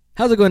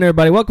How's it going,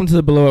 everybody? Welcome to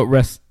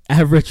the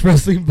Average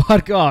Wrestling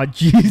Podcast. Oh,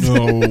 jeez.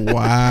 Oh,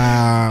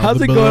 wow.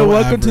 How's it going?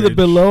 Welcome to the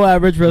Below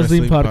Average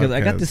Wrestling Podcast.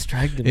 I got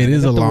distracted. It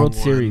is a long World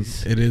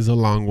Series. It is a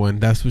long one.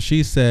 That's what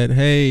she said.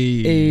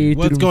 Hey,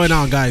 what's going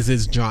on, guys?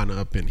 It's John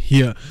up in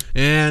here.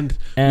 And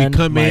we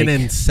come Mike.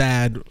 In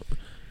sad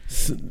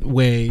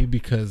way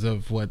because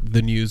of what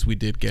the news we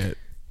did get.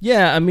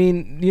 Yeah, I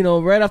mean, you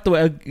know, right off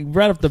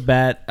the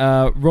bat,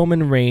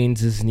 Roman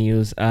Reigns'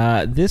 news.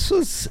 This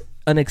was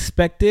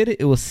unexpected.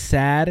 It was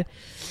sad,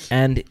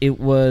 and it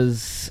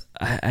was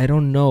I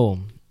don't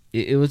know.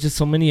 It was just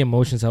so many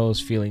emotions I was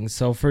feeling.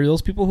 So for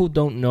those people who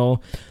don't know,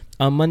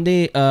 on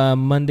Monday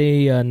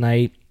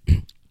night,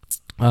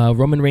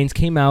 Roman Reigns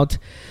came out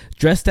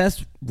dressed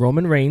as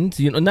Roman Reigns.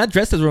 You know, not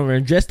dressed as Roman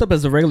Reigns, dressed up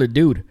as a regular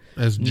dude.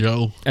 As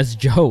Joe.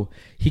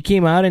 He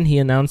came out and he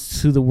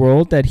announced to the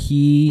world that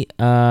he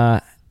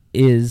has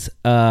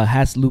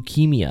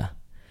leukemia.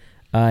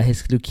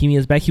 His leukemia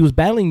is back. He was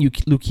battling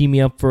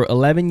leukemia for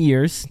 11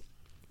 years.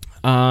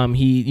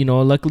 He,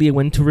 luckily it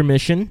went into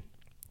remission,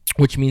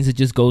 which means it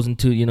just goes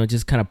into,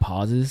 just kind of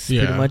pauses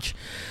pretty much.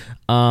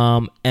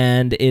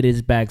 And it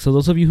is back. So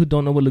those of you who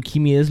don't know what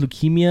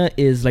leukemia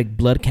is like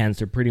blood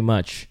cancer, pretty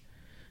much.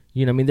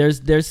 You know, I mean,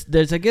 there's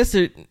I guess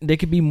there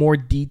could be more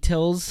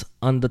details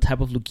on the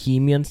type of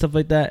leukemia and stuff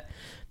like that.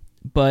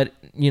 But,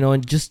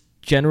 and just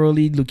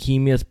generally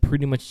leukemia is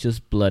pretty much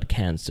just blood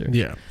cancer.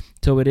 Yeah.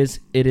 So it is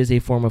a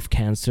form of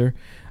cancer.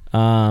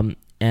 Yeah,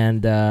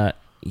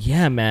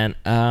 man.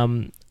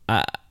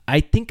 I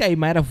think I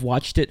might have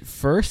watched it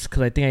first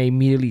because I think I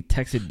immediately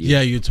texted you.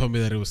 Yeah, you told me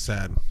that it was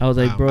sad. I was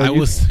like, bro. I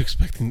was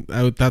expecting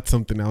that's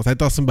something else. I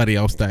thought somebody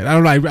else died. I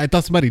don't know. I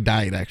thought somebody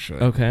died, actually.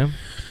 Okay.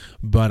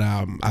 But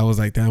I was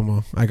like, damn,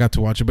 well, I got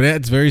to watch it. But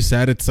it's very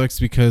sad. It sucks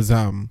because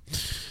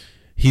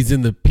he's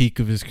in the peak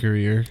of his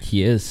career.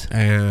 He is.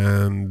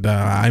 And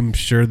I'm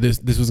sure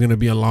this was going to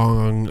be a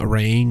long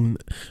reign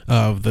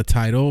of the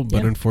title.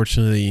 But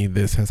unfortunately,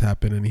 this has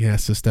happened and he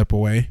has to step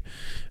away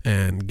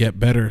and get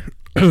better.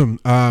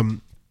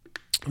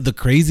 The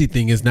crazy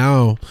thing is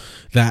now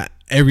that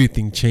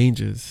everything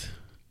changes.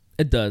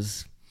 It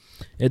does.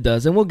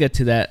 And we'll get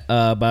to that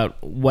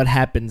about what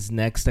happens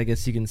next, I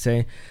guess you can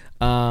say.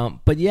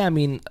 But yeah, I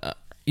mean,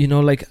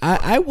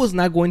 I was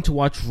not going to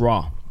watch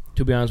Raw,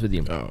 to be honest with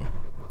you. Oh.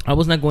 I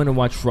was not going to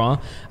watch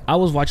Raw. I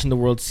was watching the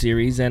World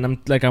Series, and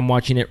I'm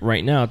watching it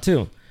right now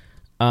too.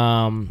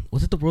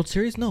 Was it the World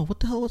Series? No. What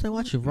the hell was I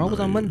watching? Raw was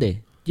on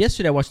Monday.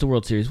 Yesterday I watched the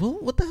World Series. Well,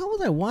 what the hell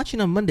was I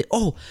watching on Monday?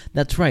 Oh,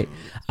 that's right.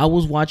 I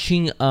was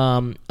watching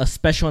a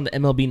special on the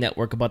MLB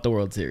Network about the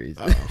World Series.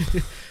 Oh.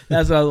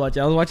 That's what I was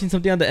watching. I was watching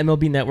something on the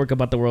MLB Network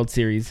about the World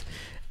Series,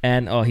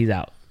 and he's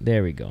out.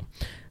 There we go.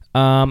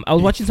 I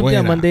was watching something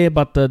on Monday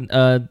about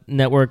the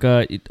network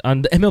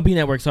on the MLB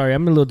Network. Sorry,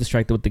 I'm a little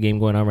distracted with the game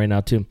going on right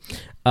now too.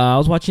 I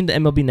was watching the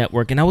MLB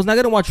Network, and I was not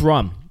gonna watch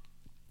Raw.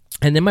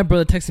 And then my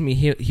brother texted me.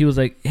 He was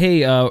like, "Hey,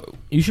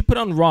 you should put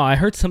on Raw. I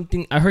heard a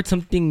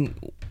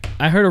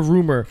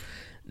rumor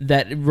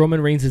that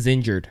Roman Reigns is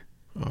injured."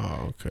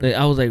 Oh, okay.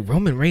 I was like,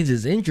 Roman Reigns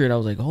is injured. I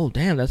was like, oh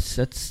damn, that's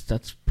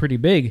pretty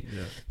big.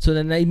 Yeah. So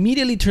then I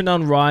immediately turned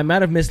on Raw. I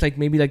might have missed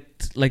maybe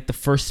the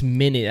first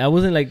minute. I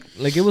wasn't like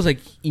it was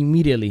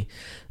immediately.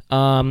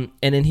 And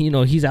then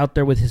he's out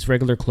there with his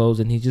regular clothes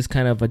and he's just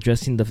kind of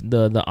addressing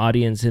the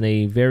audience in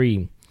a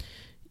very,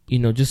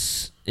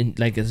 just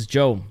as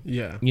Joe.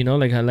 Yeah.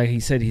 Like he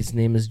said, his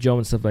name is Joe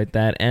and stuff like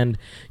that. And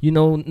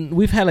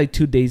we've had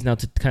 2 days now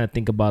to kind of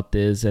think about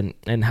this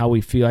and how we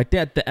feel. Like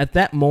at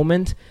that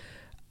moment,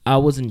 I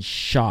was in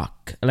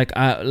shock.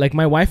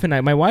 My wife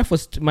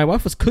was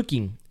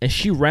cooking and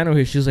she ran over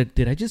here. She was like,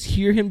 "Did I just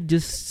hear him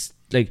just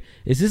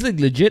is this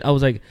legit?" I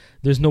was like,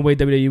 "There's no way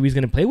WWE is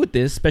gonna play with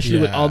this, especially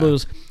with all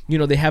those,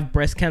 they have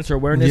breast cancer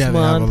awareness month. They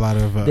have a lot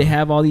of. They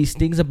have all these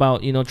things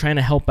about trying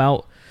to help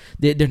out.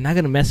 They're not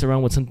gonna mess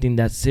around with something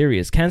that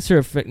serious. Cancer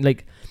affect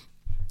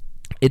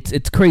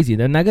It's crazy.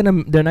 They're not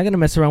gonna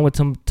mess around with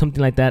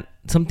something like that,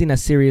 something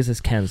as serious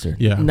as cancer.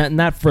 Yeah.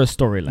 Not for a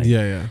storyline.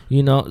 Yeah.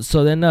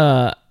 So then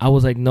I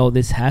was like, no,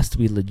 this has to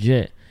be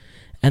legit.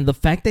 And the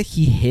fact that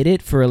he hit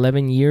it for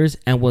 11 years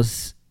and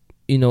was,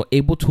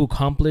 able to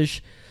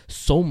accomplish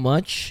so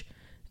much,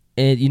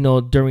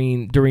 and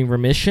during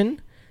remission,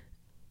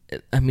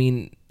 I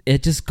mean,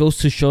 it just goes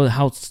to show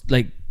how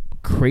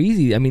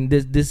crazy. I mean,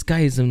 this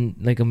guy is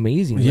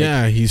amazing.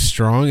 Yeah, he's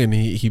strong and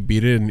he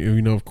beat it,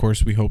 and of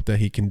course we hope that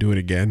he can do it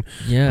again.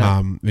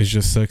 Yeah. It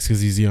just sucks because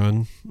he's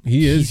young.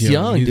 He's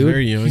young. He's dude.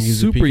 Very young. He's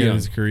super peak young in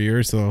his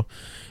career. So,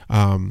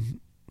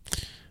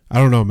 I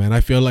don't know, man.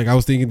 I feel like I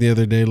was thinking the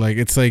other day,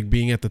 it's like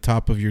being at the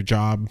top of your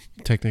job,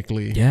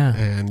 technically. Yeah.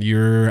 And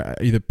you're at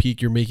the peak,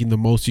 you're making the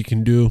most you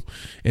can do.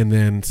 And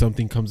then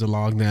something comes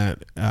along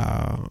that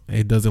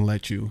it doesn't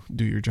let you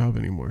do your job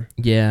anymore.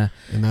 Yeah.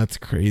 And that's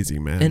crazy,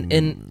 man.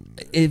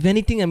 And if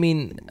anything, I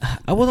mean,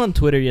 I was on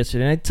Twitter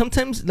yesterday. And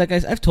sometimes,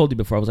 I've told you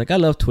before, I was like, I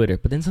love Twitter.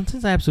 But then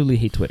sometimes I absolutely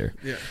hate Twitter.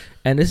 Yeah.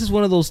 And this is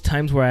one of those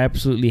times where I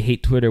absolutely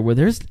hate Twitter, where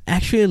there's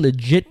actually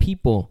legit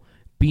people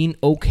being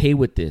okay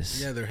with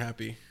this. Yeah, they're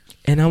happy.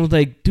 And I was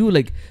like, dude,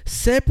 like,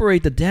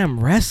 separate the damn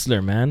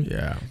wrestler, man.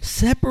 Yeah.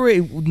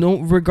 Separate,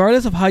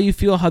 regardless of how you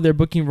feel, how they're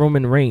booking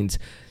Roman Reigns.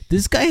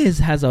 This guy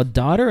has a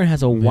daughter and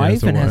has a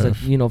wife and has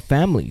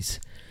families.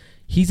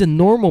 He's a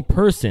normal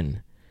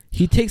person.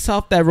 He takes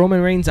off that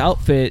Roman Reigns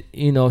outfit,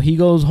 he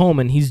goes home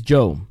and he's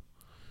Joe.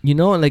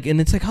 And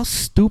it's like, how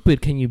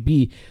stupid can you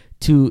be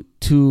to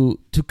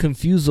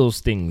confuse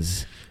those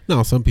things?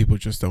 No, some people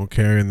just don't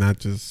care, and that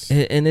just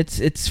and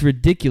it's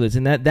ridiculous,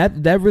 and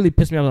that really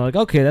pissed me off. I'm like,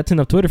 okay, that's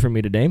enough Twitter for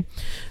me today,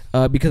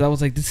 because I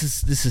was like, this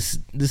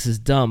is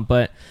dumb.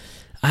 But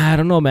I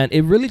don't know, man.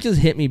 It really just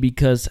hit me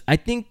because I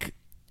think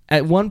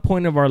at one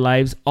point of our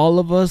lives, all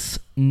of us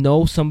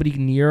know somebody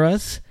near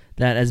us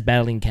that is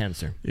battling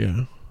cancer.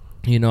 Yeah.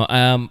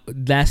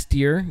 Last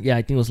year,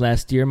 I think it was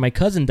last year, my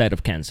cousin died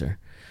of cancer.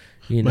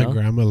 My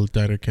grandma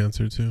died of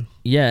cancer too.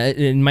 Yeah,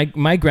 and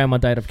my grandma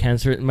died of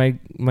cancer.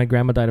 My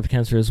grandma died of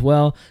cancer as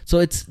well. So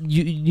it's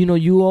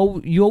you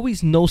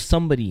always know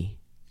somebody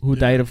who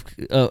died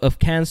of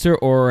cancer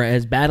or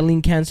is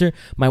battling cancer.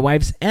 My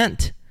wife's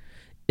aunt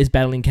is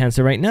battling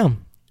cancer right now.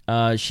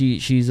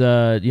 She's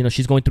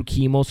going through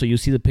chemo. So you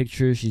see the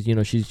picture.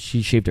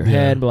 She shaved her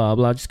head, blah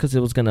blah, just because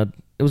it was gonna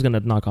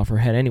knock off her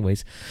hair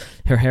anyways.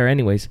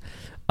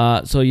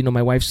 So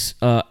my wife's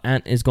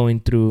aunt is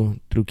going through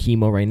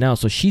chemo right now,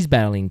 so she's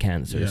battling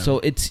cancer. Yeah. So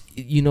it's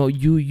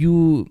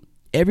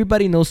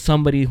everybody knows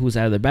somebody who's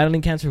either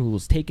battling cancer, who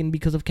was taken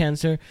because of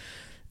cancer,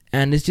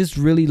 and it's just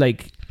really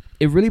like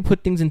it really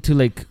put things into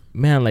like,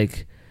 man,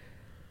 like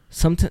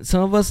some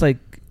of us like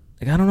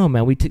I don't know,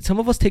 man. Some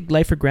of us take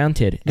life for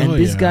granted, and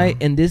this guy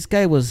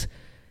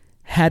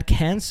had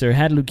cancer,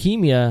 had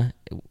leukemia,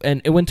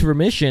 and it went to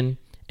remission,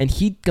 and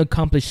he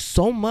accomplished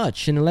so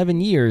much in 11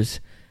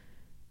 years.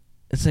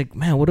 It's like,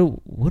 man, what do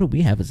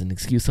we have as an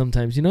excuse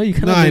sometimes? You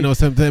kind of. I know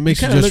sometimes it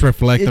makes you just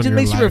reflect on your life. It just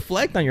makes you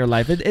reflect on your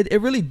life.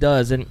 It really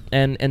does,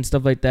 and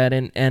stuff like that.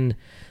 And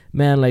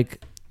man,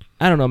 like,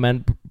 I don't know,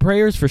 man.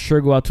 Prayers for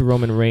sure go out to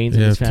Roman Reigns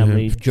and his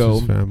family,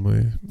 Joe,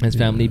 his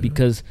family,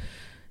 because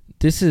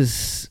this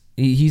is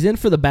he's in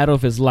for the battle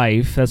of his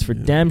life. That's for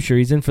damn sure.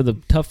 He's in for the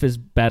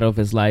toughest battle of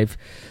his life,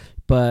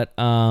 but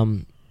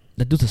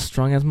that dude's a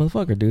strong ass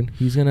motherfucker, dude.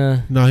 He's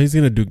gonna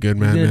do good,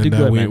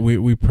 man.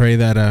 We pray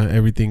that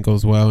everything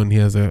goes well and he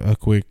has a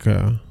quick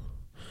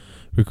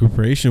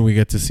recuperation. We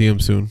get to see him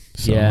soon.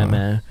 So, yeah,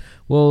 man.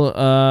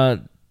 Well,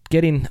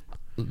 getting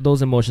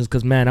those emotions,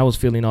 because man, I was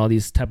feeling all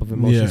these type of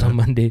emotions on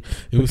Monday.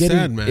 It was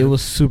sad, man. It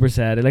was super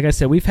sad. Like I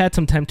said, we've had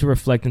some time to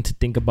reflect and to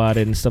think about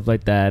it and stuff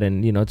like that.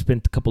 And it's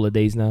been a couple of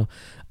days now.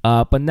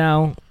 But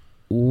now,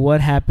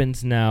 what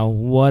happens now?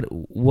 What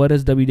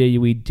does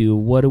WWE do?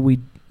 What do we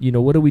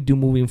do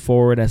moving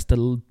forward as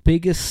the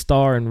biggest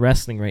star in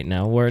wrestling right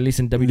now, or at least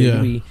in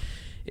WWE,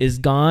 is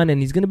gone,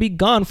 and he's going to be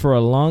gone for a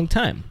long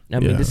time. I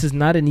mean, this is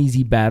not an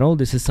easy battle.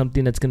 This is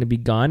something that's going to be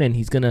gone, and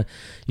he's going to,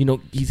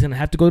 he's going to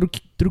have to go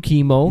through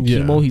chemo.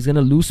 He's going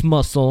to lose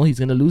muscle. He's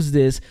going to lose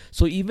this.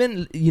 So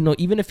even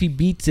if he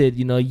beats it,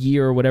 a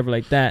year or whatever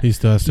like that, he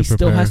still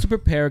has to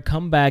prepare,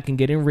 come back and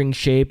get in ring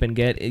shape and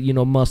get,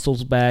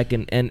 muscles back,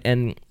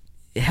 and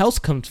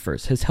health comes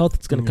first. His health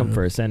is going to come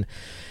first. And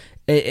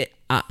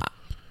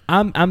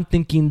I'm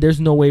thinking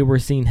there's no way we're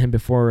seeing him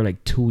before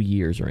like 2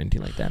 years or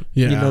anything like that.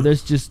 Yeah.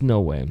 There's just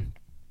no way.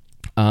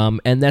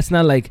 And that's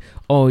not like,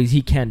 oh,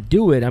 he can't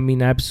do it. I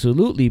mean,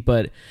 absolutely.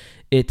 But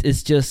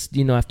it's just,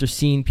 after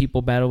seeing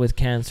people battle with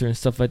cancer and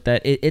stuff like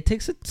that, it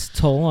takes its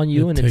toll on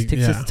you, and it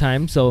takes its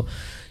time. So,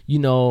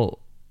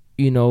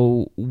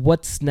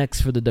 what's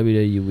next for the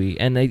WWE?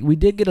 And we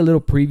did get a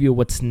little preview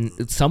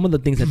of some of the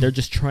things that they're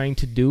just trying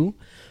to do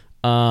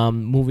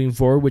moving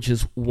forward, which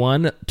is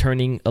one,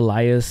 turning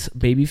Elias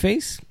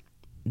babyface.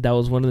 That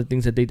was one of the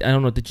things that I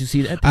don't know, did you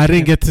see that? I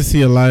didn't get to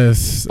see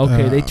Elias.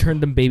 Okay, they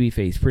turned him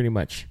babyface pretty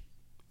much.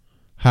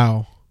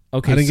 How?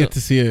 Okay, I didn't get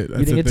to see it. You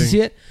didn't get to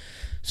see it?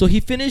 So he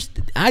finished,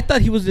 I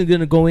thought he was going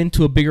to go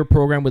into a bigger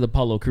program with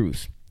Apollo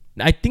Crews.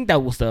 I think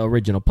that was the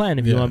original plan,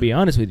 if you want to be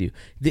honest with you.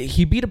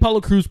 He beat Apollo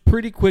Crews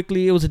pretty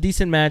quickly. It was a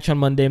decent match on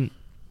Monday.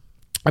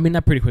 I mean,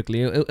 not pretty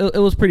quickly. It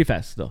was pretty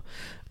fast, though.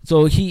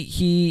 So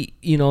he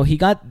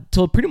got,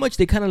 so pretty much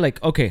they kind of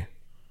like, okay,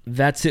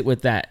 that's it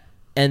with that.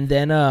 And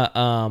then,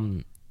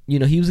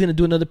 he was going to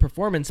do another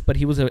performance, but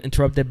he was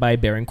interrupted by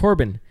Baron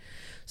Corbin.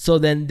 So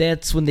then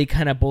that's when they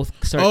kind of both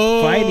start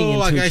fighting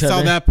into each other. I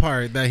saw that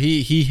part, that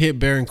he hit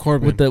Baron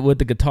Corbin with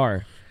the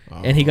guitar.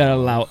 And he got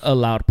a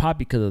loud pop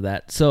because of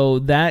that. So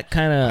that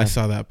kind of, I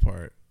saw that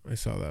part.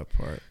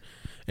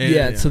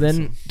 And so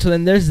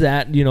then there's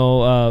that,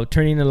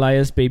 turning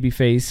Elias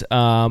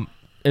babyface.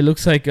 It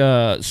looks like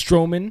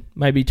Strowman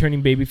might be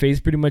turning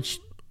babyface, pretty much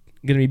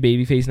gonna be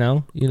babyface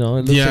now. It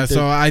looks like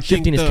so I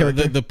think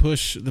the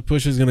push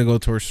is gonna go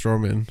towards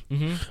Strowman.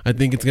 Mm-hmm. I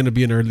think it's gonna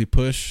be an early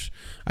push.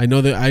 I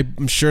know that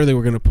I'm sure they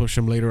were gonna push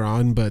him later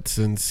on, but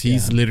since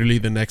he's literally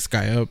the next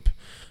guy up,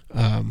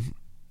 and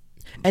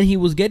he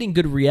was getting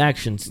good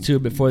reactions too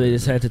before they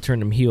decided to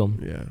turn him heel.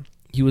 Yeah,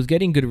 he was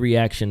getting good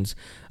reactions.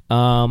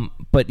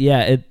 But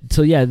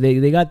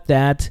they got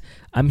that.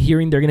 I'm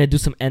hearing they're gonna do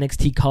some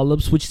NXT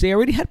call-ups, which they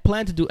already had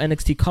planned to do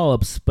NXT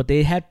call-ups, but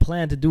they had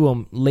planned to do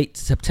them late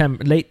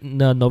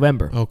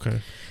November.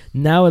 Okay.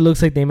 Now it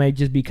looks like they might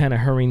just be kind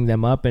of hurrying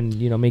them up and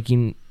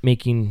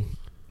making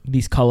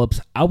these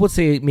call-ups. I would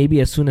say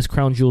maybe as soon as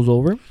Crown Jewel's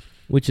over,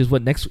 which is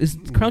what next is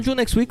Crown Jewel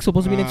next week?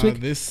 Supposed to be next week.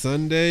 This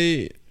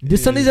Sunday.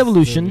 This Sunday's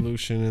Evolution.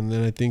 And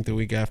then I think the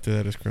week after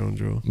that is Crown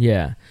Jewel.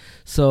 Yeah.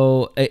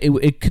 So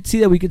it could see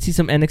that we could see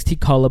some NXT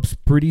call-ups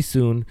pretty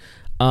soon.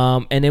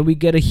 And then we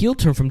get a heel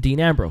turn from Dean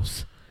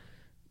Ambrose.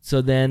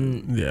 So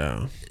then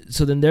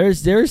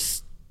there's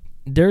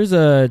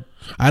a.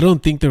 I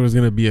don't think there was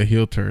gonna be a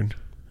heel turn.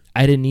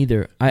 I didn't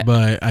either.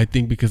 But I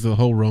think because of the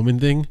whole Roman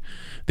thing,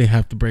 they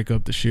have to break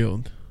up the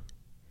Shield.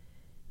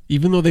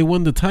 Even though they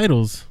won the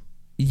titles.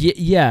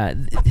 Yeah.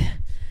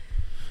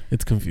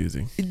 It's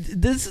confusing.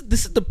 This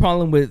is the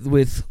problem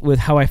with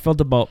how I felt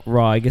about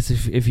Raw. I guess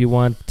if you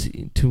want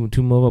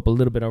to move up a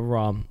little bit of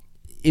Raw,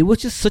 it was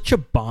just such a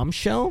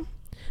bombshell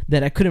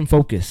that I couldn't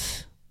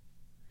focus.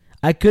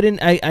 I couldn't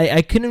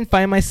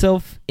find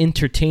myself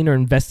entertained or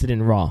invested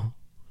in Raw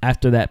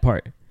after that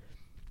part.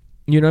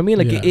 You know what I mean?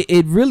 Like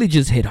it really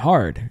just hit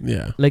hard.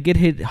 Yeah. Like it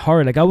hit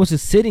hard. Like I was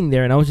just sitting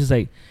there and I was just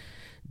like,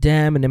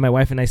 damn. And then my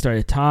wife and I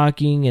started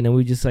talking, and then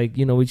we just like,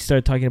 we just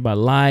started talking about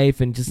life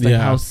and just like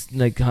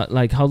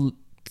how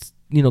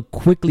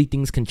quickly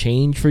things can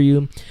change for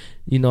you.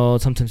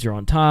 Sometimes you're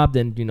on top,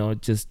 then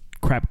just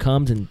crap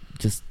comes and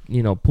just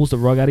pulls the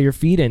rug out of your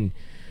feet, and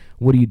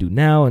what do you do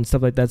now and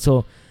stuff like that.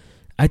 So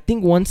I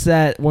think once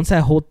that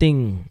whole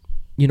thing,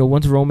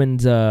 once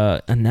Roman's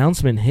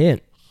announcement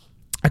hit,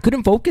 I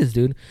couldn't focus,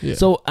 dude. Yeah.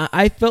 So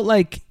I felt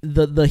like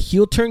the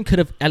heel turn could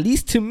have, at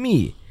least to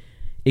me,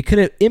 it could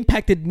have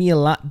impacted me a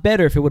lot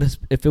better if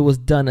it was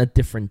done a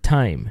different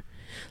time.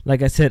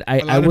 Like I said, a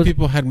lot of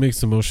people had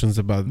mixed emotions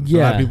about it. Yeah.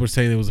 A lot of people were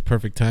saying it was a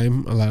perfect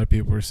time. A lot of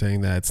people were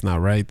saying that it's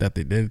not right that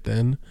they did it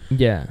then.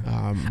 Yeah.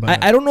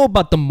 But I don't know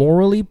about the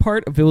morally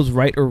part, if it was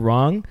right or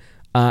wrong.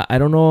 I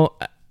don't know.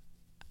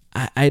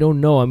 I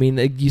don't know. I mean,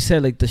 like you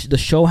said, like the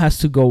show has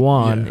to go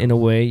on in a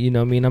way.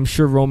 I mean, I'm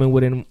sure Roman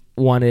wouldn't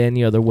want it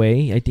any other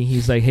way. I think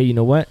he's like, hey, you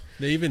know what?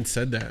 They even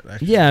said that.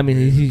 Actually. Yeah, I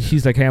mean,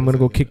 he's like, hey, I'm gonna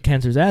go kick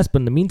cancer's ass, but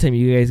in the meantime,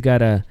 you guys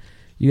gotta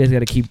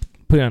keep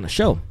putting on a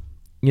show.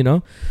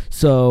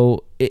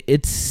 So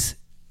it's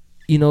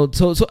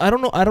so I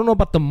don't know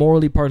about the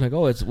morally part. Like,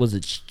 was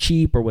it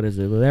cheap or what is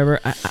it? Whatever.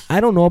 I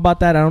don't know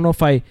about that. I don't know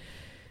if I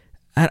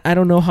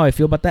don't know how I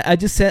feel about that. I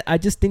just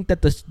think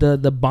that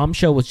the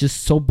bombshell was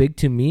just so big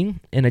to me,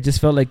 and I just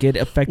felt like it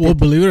affected. Well,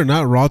 believe it or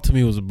not, Raw to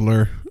me was a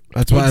blur.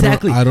 That's why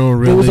exactly. I don't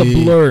really it was a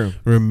blur.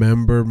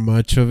 Remember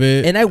much of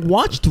it. And I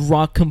watched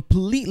Raw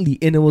completely,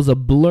 and it was a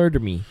blur to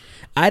me.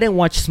 I didn't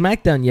watch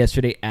SmackDown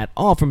yesterday at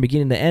all from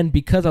beginning to end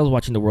because I was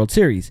watching the World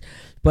Series.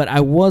 But I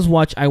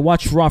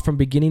watched Raw from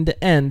beginning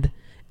to end,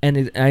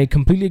 and I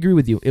completely agree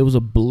with you. It was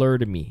a blur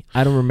to me.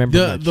 I don't remember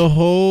much. The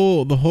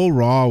whole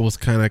Raw was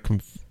kind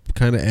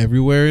of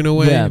everywhere in a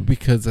way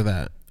because of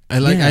that.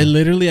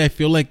 I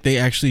feel like they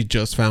actually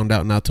just found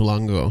out not too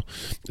long ago,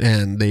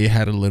 and they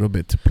had a little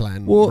bit to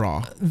plan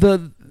Raw.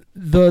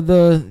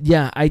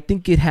 I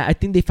think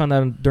they found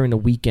out during the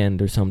weekend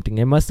or something.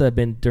 It must have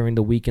been during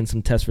the weekend.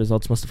 Some test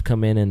results must have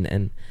come in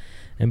and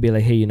be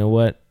like, hey, you know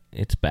what?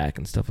 It's back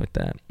and stuff like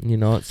that.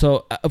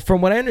 So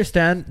from what I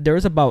understand,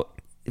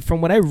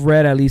 from what I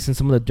read, at least in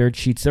some of the dirt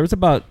sheets, there was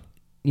about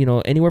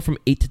anywhere from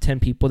 8 to 10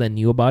 people that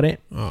knew about it.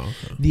 Oh,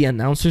 okay. The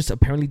announcers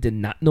apparently did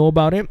not know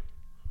about it.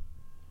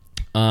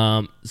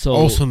 So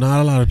also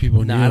not a lot of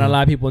people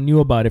knew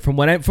about it. From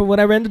what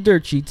I read in the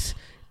dirt sheets,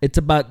 it's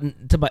about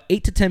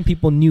 8 to 10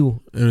 people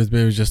knew, and it's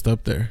maybe just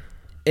up there,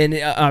 and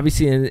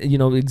obviously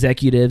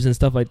executives and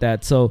stuff like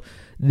that. So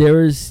there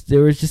was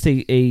just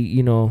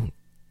a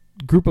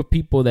group of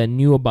people that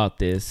knew about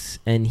this,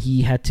 and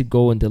he had to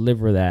go and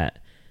deliver that.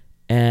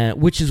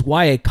 Which is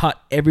why it caught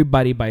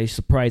everybody by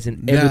surprise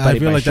and everybody by shock. I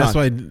feel like that's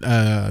why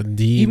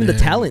Dean, even the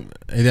talent,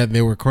 that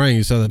they were crying.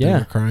 You saw that they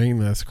were crying.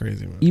 That's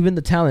crazy, man. Even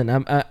the talent.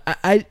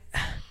 Like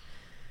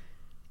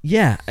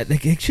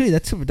actually,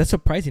 that's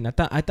surprising. I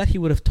thought he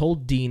would have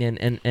told Dean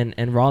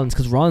and Rollins,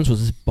 because Rollins was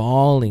just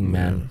bawling,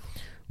 man,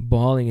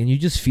 bawling, and you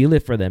just feel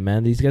it for them,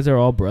 man. These guys are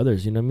all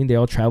brothers. You know what I mean? They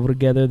all travel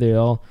together. They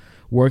all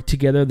work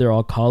together. They're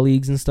all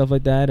colleagues and stuff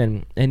like that.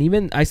 And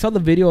even I saw the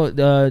video.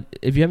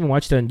 If you haven't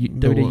watched it on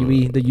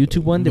WWE, the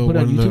YouTube one, they put it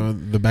on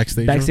YouTube. The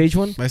backstage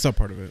one. I saw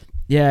part of it.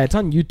 Yeah, it's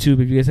on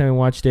YouTube if you guys haven't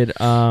watched it.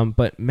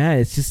 But man,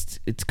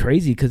 it's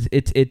crazy because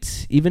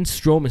it's even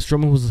Strowman.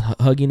 Strowman was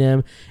hugging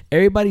him.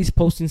 Everybody's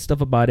posting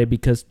stuff about it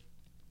because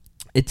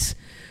it's,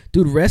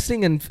 dude,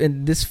 wrestling and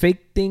this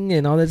fake thing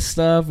and all that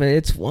stuff.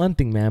 It's one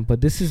thing, man, but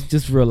this is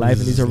just real life,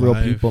 and these are real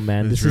people,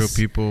 man. This is real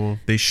people.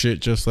 They shit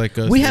just like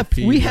us. We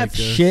have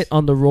shit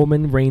on the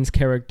Roman Reigns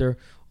character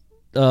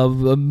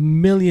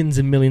millions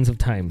and millions of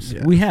times.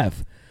 Yeah. We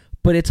have,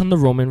 but it's on the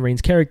Roman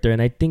Reigns character, and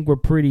I think we're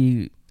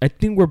pretty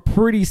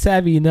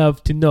savvy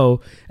enough to know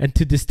and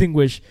to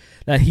distinguish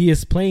that he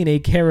is playing a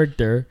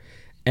character,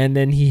 and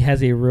then he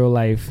has a real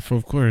life,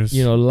 of course,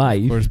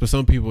 life. Of course, but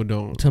some people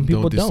don't. Some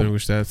people don't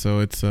distinguish that. So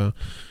it's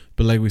but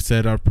But like we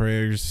said, our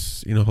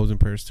prayers, holding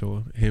prayers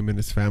to him and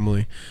his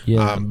family.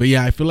 Yeah. But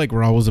yeah, I feel like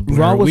Raw was a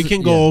blur. We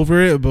can go over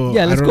it, but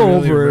let's I don't go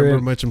really over remember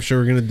it much. I'm sure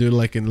we're gonna do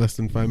like in less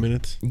than 5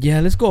 minutes. Yeah,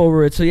 let's go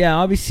over it. So yeah,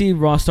 obviously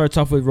Raw starts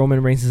off with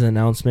Roman Reigns'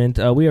 announcement.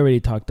 We already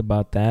talked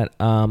about that.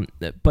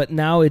 But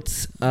now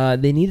it's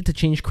they needed to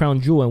change Crown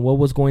Jewel and what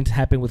was going to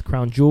happen with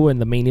Crown Jewel in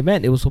the main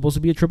event. It was supposed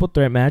to be a triple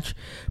threat match,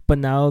 but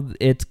now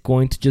it's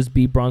going to just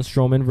be Braun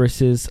Strowman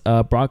versus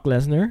Brock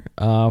Lesnar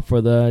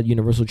for the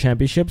Universal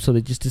Championship. So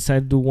they just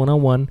decided to do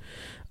one-on-one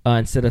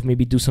instead of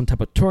maybe do some type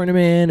of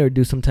tournament or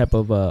do some type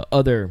of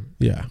other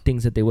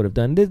things that they would have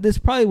done. This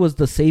probably was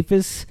the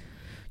safest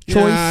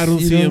choice. Yeah, I don't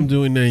see him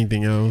doing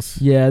anything else.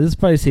 Yeah, this is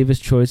probably the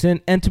safest choice.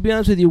 And to be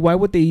honest with you, why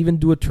would they even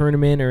do a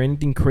tournament or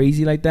anything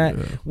crazy like that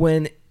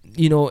when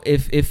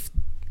if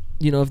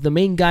the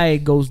main guy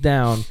goes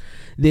down,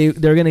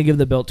 they're gonna give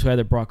the belt to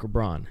either Brock or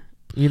Braun.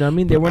 You know what I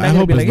mean? They were not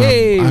gonna be like,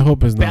 "Hey, I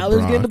hope it's not Balor's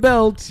Brock. getting the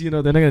belt." They're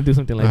not gonna do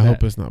something like that. I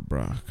hope it's not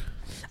Brock.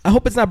 I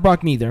hope it's not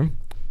Brock neither.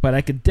 But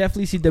I could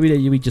definitely see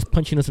WWE just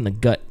punching us in the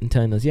gut and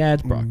telling us, "Yeah,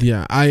 it's Brock."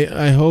 Yeah,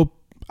 I hope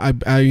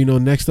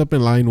next up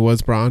in line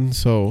was Braun,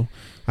 so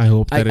I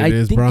hope that it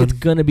is Braun. I think it's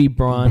gonna be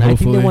Braun. Hopefully. I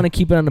think they want to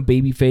keep it on the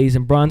baby face,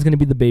 and Braun's gonna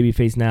be the baby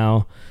face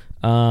now.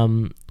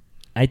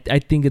 I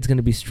think it's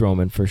gonna be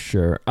Strowman for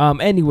sure.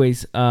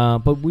 Anyways,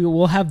 but we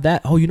will have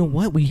that. Oh, you know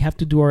what? We have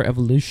to do our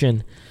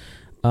Evolution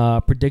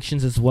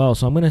predictions as well.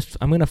 So I'm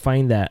gonna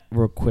find that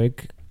real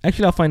quick.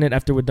 Actually, I'll find it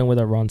after we're done with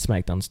our Raw and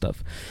SmackDown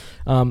stuff.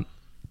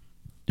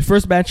 The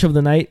first match of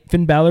the night: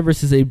 Finn Balor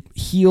versus a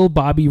heel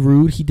Bobby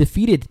Roode. He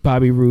defeated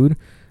Bobby Roode.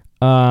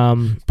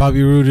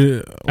 Bobby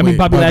Roode.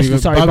 Bobby Lashley.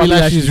 Sorry, Bobby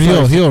Lashley's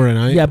heel right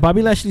now. Yeah,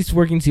 Bobby Lashley's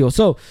working heel.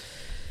 So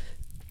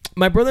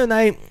my brother and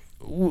I,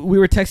 we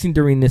were texting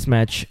during this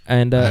match,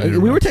 and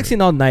we were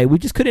texting all night. We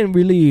just couldn't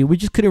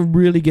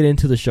really get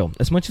into the show.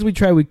 As much as we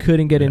tried, we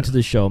couldn't get into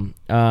the show.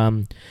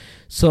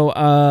 So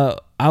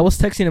I was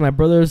texting, and my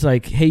brother was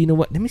like, "Hey, you know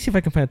what? Let me see if I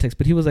can find a text."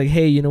 But he was like,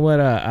 "Hey, you know what?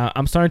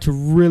 I'm starting to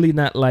really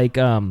not like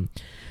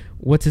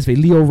what's his face,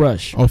 Leo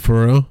Rush." Oh,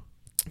 for real?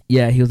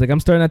 Yeah, he was like, "I'm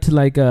starting not to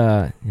like.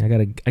 I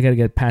gotta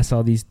get past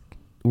all these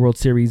World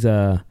Series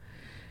texts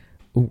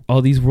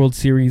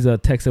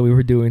that we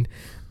were doing."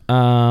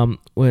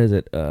 What is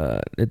it?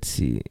 Let's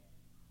see.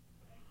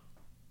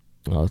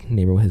 Oh,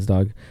 neighbor with his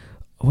dog.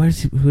 Where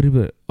is he?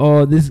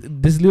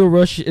 This Leo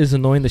Rush is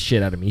annoying the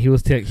shit out of me. He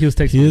was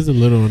texting. He is a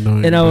little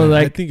annoying, and I was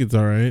like, I think it's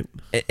all right.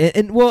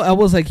 And I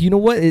was like, you know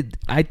what?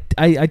 I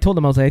told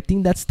him, I was like, I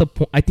think that's the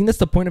point. I think that's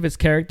the point of his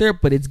character,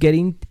 but it's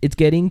getting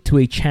to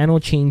a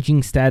channel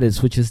changing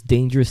status, which is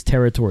dangerous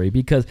territory,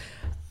 because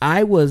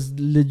I was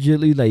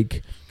legitimately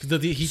like,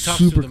 he talks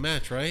through the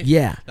match, right?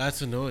 Yeah,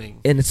 that's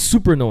annoying, and it's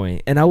super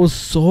annoying. And I was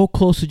so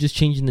close to just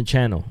changing the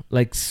channel,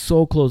 like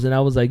so close. And I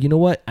was like, you know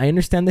what? I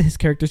understand that his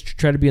characters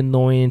try to be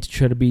annoying, to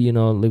try to be,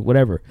 like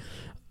whatever,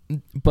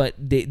 but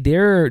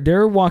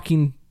they're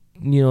walking,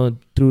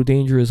 through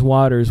dangerous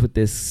waters with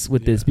this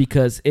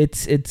because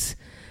it's.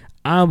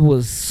 I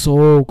was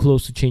so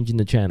close to changing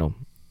the channel.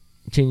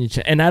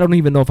 And I don't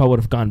even know if I would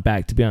have gone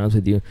back, to be honest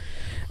with you.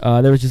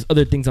 There was just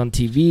other things on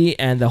TV,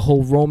 and the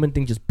whole Roman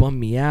thing just bummed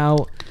me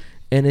out.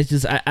 And it's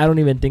just, I don't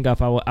even think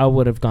if I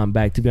would have gone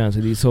back, to be honest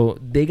with you. So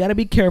they got to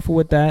be careful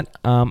with that.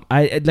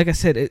 Like I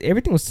said,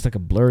 everything was just like a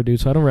blur, dude.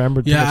 So I don't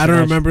remember. Yeah, I don't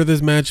remember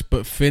this match,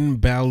 but Finn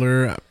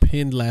Balor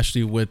pinned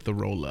Lashley with the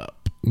roll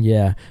up.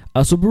 Yeah.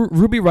 So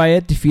Ruby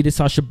Riott defeated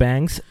Sasha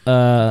Banks.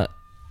 Oh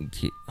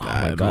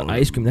my God,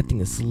 ice cream! That thing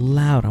is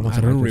loud. I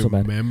don't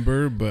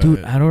remember, but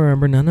dude, I don't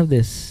remember none of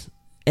this.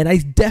 And I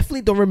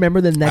definitely don't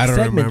remember the next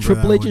segment.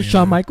 Triple H and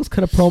Shawn Michaels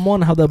cut a promo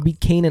on how they'll beat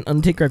Kane and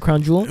Undertaker at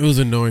Crown Jewel. It was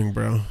annoying,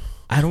 bro.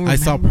 I don't remember. I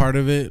saw part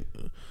of it.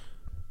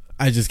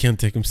 I just can't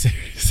take him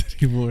serious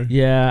anymore.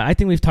 Yeah, I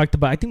think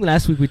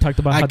last week we talked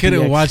about how I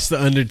couldn't watch the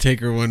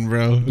Undertaker one,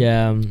 bro.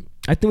 Yeah,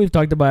 I think we've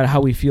talked about how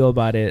we feel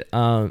about it.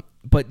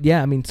 But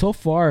yeah, I mean, so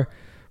far,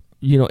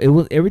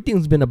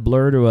 everything's been a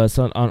blur to us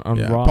on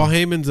Raw. Paul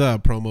Heyman's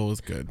promo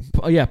was good.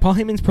 Paul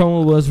Heyman's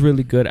promo was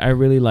really good. I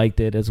really liked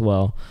it as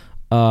well.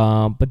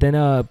 But then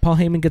Paul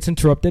Heyman gets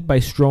interrupted by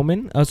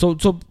Strowman. So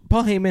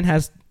Paul Heyman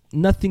has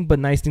nothing but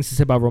nice things to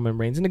say about Roman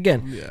Reigns. And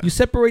again, you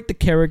separate the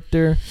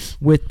character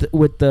with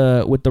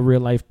the real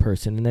life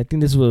person, and I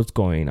think this is what's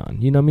going on.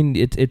 You know what I mean?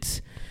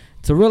 It's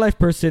a real life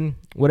person.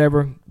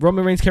 Whatever.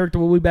 Roman Reigns' character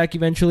will be back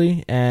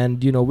eventually,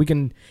 and we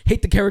can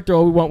hate the character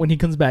all we want when he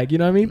comes back. You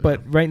know what I mean?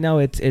 But right now,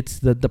 it's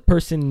the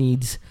person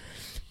needs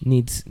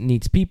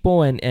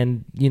people,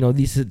 and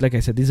these, like I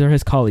said, these are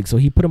his colleagues, so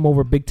he put him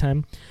over big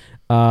time.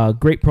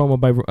 Great promo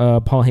by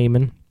Paul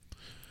Heyman.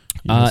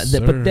 Yes,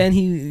 but then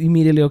he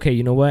immediately, okay,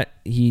 you know what?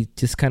 He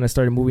just kind of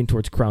started moving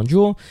towards Crown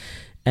Jewel.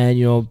 And,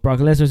 Brock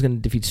Lesnar's going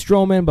to defeat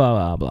Strowman, blah,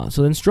 blah, blah.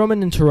 So then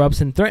Strowman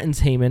interrupts and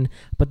threatens Heyman.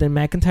 But then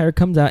McIntyre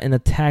comes out and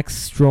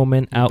attacks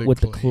Strowman out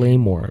with the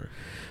Claymore.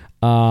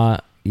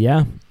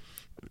 Yeah.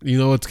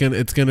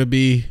 It's gonna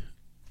be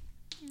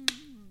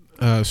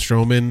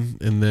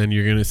Strowman, and then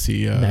you're going to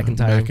see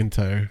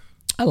McIntyre.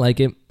 I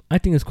like it. I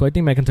think it's cool. I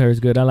think McIntyre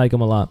is good. I like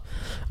him a lot.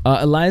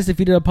 Elias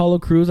defeated Apollo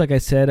Crews. Like I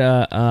said,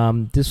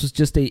 this was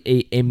just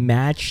a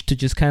match to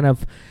just kind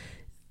of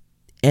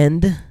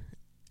end.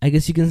 I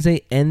guess you can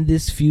say end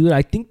this feud.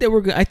 I think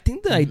I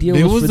think the idea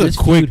was for this a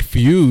quick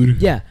feud.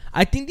 Yeah,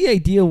 I think the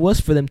idea was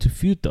for them to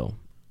feud though.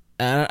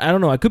 I don't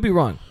know. I could be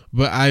wrong.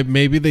 But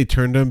maybe they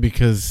turned them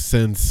because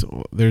since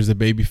there's a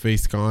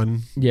babyface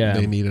gone,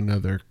 they need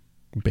another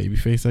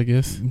babyface, I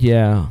guess.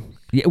 Yeah.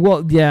 Yeah,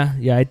 well,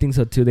 yeah, I think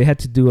so too. They had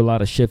to do a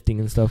lot of shifting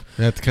and stuff.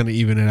 They had to kind of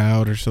even it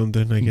out or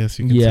something, I guess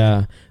you could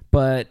say.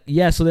 But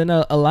yeah, so then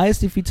Elias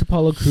defeats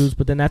Apollo Crews,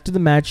 but then after the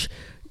match,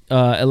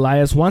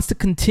 Elias wants to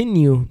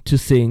continue to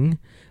sing,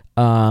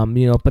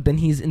 but then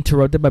he's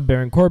interrupted by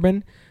Baron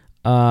Corbin,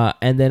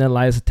 and then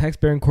Elias attacks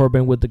Baron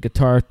Corbin with the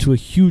guitar to a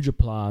huge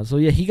applause. So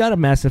yeah, he got a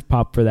massive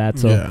pop for that.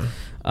 So,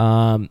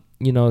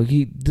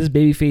 this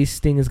babyface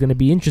thing is going to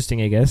be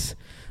interesting, I guess.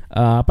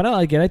 But I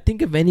like it. I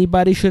think if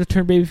anybody should have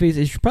turned babyface,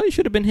 it probably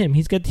should have been him.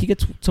 He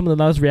gets some of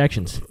the loudest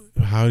reactions.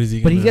 How is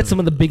he? But he gets some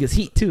of the biggest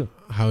heat too.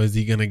 How is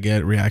he gonna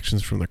get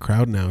reactions from the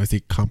crowd now? Is he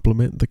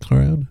compliment the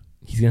crowd?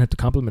 He's gonna have to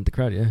compliment the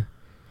crowd. Yeah.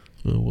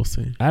 Well, we'll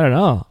see. I don't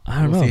know.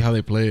 We'll see how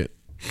they play it.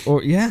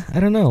 I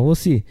don't know. We'll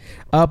see.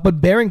 But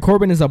Baron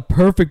Corbin is a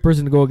perfect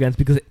person to go against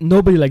because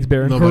nobody likes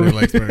Baron Corbin. Nobody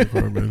likes Baron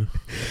Corbin.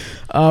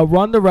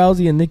 Ronda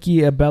Rousey and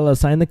Nikki Bella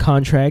signed the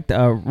contract.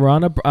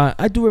 Ronda,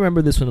 I do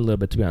remember this one a little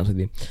bit, to be honest with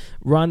you.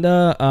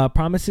 Ronda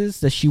promises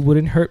that she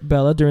wouldn't hurt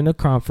Bella during the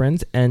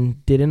conference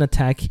and didn't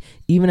attack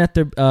even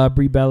after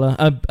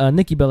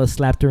Nikki Bella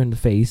slapped her in the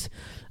face.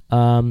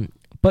 But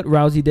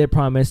Rousey did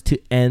promise to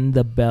end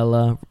the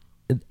Bella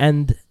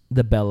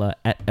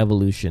at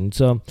Evolution.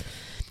 So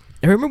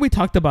I remember we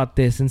talked about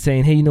this and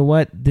saying, hey, you know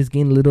what? This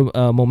gained a little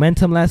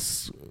momentum like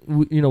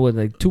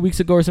 2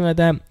 weeks ago or something like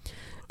that.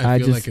 I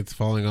feel like it's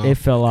falling off. It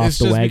fell off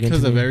the wagon. It's just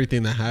because of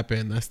everything that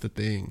happened. That's the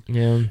thing.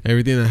 Yeah.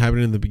 Everything that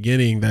happened in the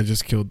begining, that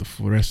just killed the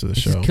rest of the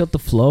show. Just killed the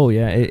flow.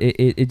 Yeah.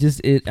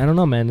 It I don't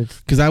know, man.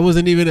 Because I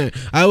wasn't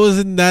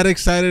that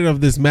excited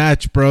of this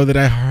match, bro, that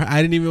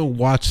I didn't even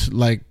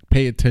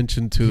pay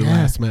attention to the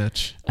last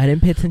match. I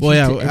didn't pay attention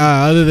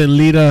other than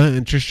Lita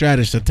and Trish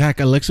Stratus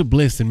attack Alexa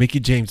Bliss and Mickie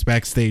James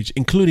backstage,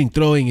 including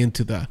throwing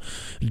into the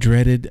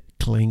dreaded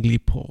clangly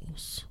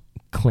poles.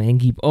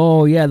 Clangy.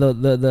 Oh yeah,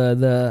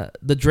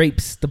 the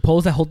drapes, the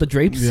poles that hold the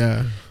drapes.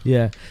 Yeah.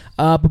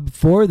 But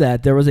before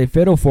that, there was a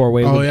fatal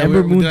 4-way.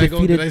 Ember Moon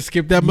defeated. Did I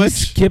skip that much? You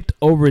skipped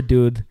over it,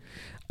 dude.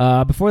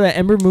 Before that,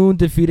 Ember Moon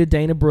defeated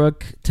Dana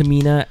Brooke,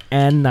 Tamina,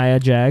 and Nia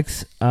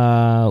Jax.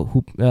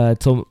 So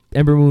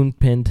Ember Moon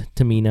pinned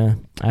Tamina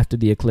after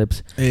the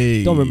Eclipse.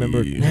 Hey, don't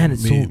remember. Man,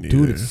 it's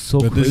so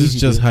but crazy. This is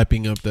just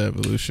hyping up the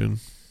Evolution.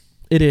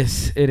 It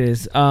is.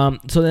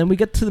 So then we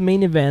get to the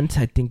main event.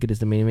 I think it is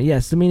the main event.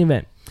 Yes, the main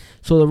event.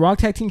 So the Raw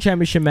Tag Team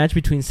Championship match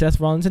between Seth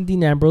Rollins and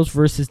Dean Ambrose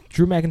versus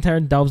Drew McIntyre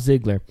and Dolph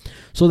Ziggler.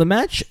 So the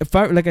match,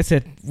 like I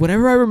said,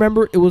 whatever I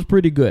remember, it was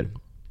pretty good.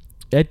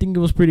 I think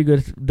it was pretty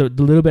good, the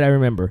little bit I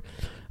remember.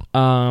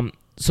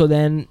 So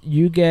then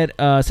you get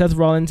Seth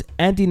Rollins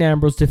and Dean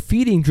Ambrose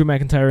defeating Drew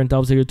McIntyre and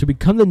Dolph Ziggler to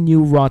become the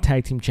new Raw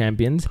Tag Team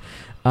Champions.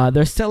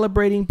 They're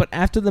celebrating, but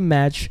after the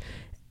match,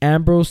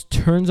 Ambrose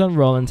turns on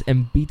Rollins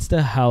and beats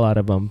the hell out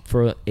of him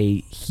for a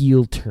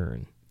heel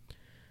turn.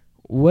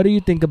 What do you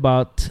think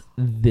about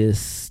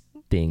this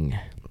thing?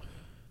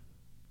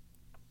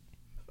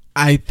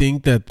 I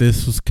think that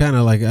this was kind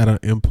of like out of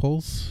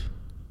impulse.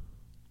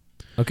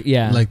 Okay,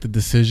 yeah. Like the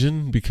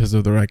decision because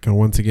of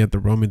once again, the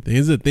Roman thing.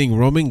 Is the thing.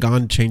 Roman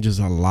gone changes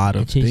a lot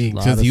of things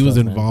because he was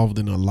involved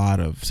in a lot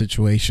of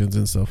situations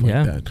and stuff like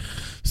that.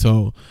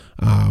 So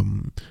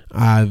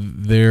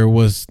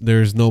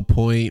there's no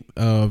point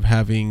of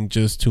having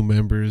just two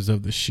members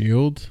of the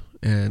Shield.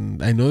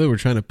 And I know they were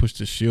trying to push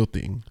the Shield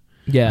thing.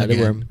 Yeah,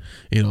 again,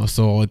 they were.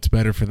 So it's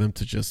better for them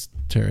to just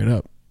tear it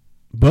up.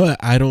 But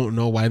I don't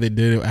know why they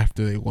did it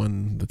after they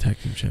won the tag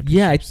team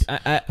championship.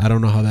 Yeah, I don't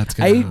know how that's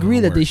going to I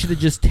agree that they should have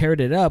just teared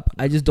it up.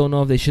 I just don't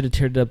know if they should have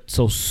teared it up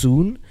so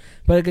soon.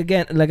 But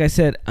again, like I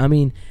said, I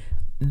mean,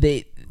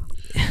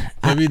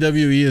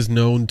 WWE is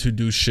known to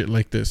do shit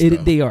like this.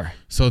 They are.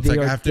 So it's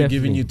after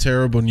giving you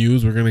terrible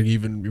news, we're gonna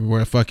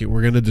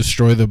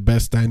destroy the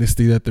best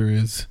dynasty that there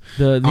is.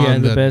 The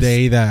best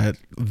day that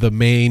the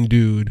main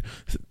dude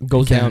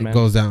goes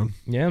down.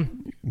 Yeah,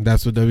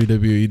 that's what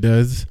WWE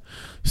does.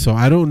 So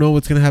I don't know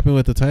what's gonna happen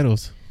with the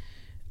titles.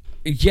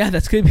 Yeah,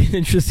 that's gonna be an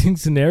interesting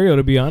scenario,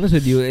 to be honest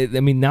with you. I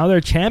mean, now they're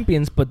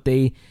champions, but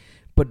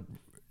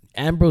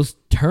Ambrose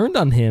turned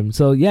on him.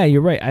 So yeah,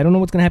 you're right. I don't know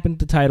what's gonna happen with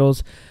the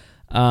titles.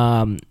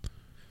 I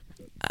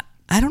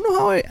don't know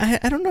how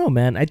I don't know,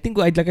 man. I think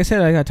like I said,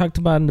 like I talked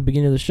about in the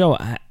beginning of the show,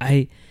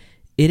 it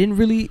didn't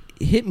really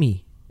hit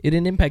me. It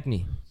didn't impact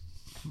me.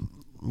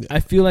 I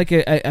feel like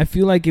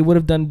it would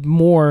have done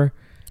more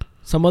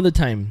some other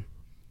time.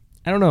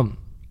 I don't know.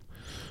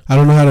 I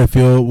don't know how to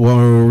feel. Well,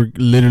 we're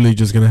literally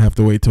just gonna have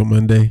to wait till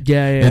Monday.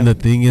 Yeah. And the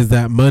thing is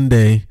that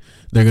Monday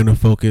they're gonna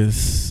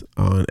focus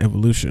on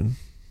Evolution.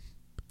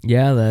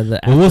 Yeah,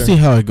 Well, we'll see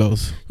how it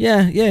goes.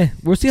 Yeah,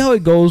 we'll see how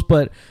it goes.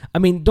 But I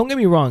mean, don't get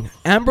me wrong.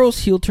 Ambrose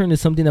heel turn is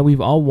something that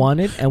we've all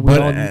wanted, and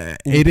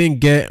it didn't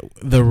get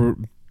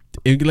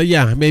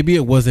maybe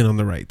it wasn't on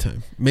the right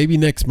time. Maybe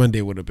next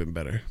Monday would have been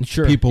better.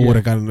 Sure, people would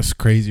have gotten this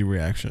crazy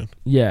reaction.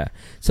 Yeah.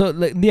 So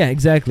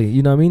exactly.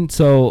 You know what I mean?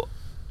 So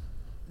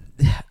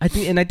I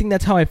think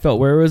that's how I felt.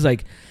 Where it was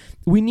like,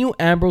 we knew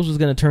Ambrose was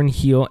going to turn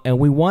heel, and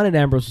we wanted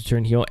Ambrose to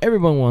turn heel.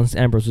 Everyone wants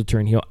Ambrose to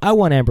turn heel. I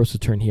want Ambrose to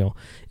turn heel.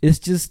 It's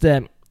just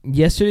that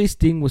yesterday's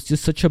thing was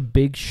just such a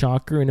big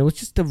shocker, and it was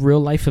just a real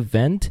life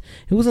event.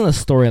 It wasn't a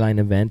storyline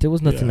event. It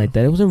was nothing like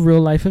that. It was a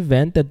real life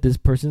event that this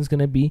person's going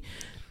to be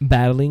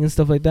battling and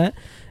stuff like that.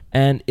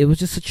 And it was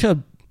just such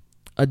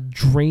a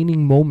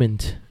draining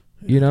moment.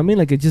 You know what I mean?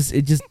 Like it just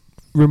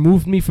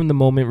removed me from the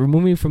moment,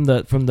 removed me from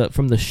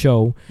the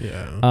show.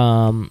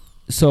 Yeah.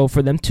 So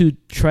for them to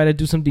try to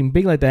do something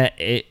big like that,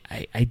 I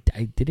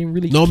didn't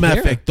really no care.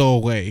 me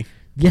afectó, güey.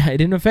 Yeah, it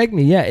didn't affect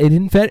me. Yeah, it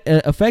didn't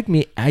affect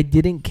me. I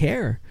didn't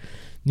care.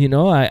 You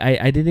know,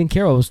 I didn't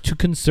care. I was too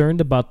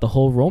concerned about the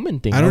whole Roman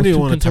thing. I don't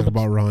even want to talk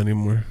about Raw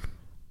anymore.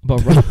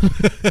 About Raw.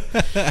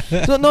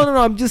 So no.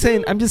 I'm just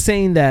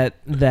saying that.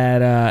 No.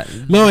 That's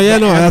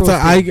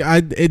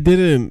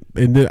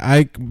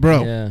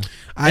bro. Yeah.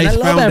 I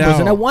love found Ambrose, out,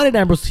 and I wanted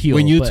Ambrose to heel.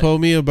 When you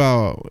told me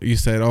about, you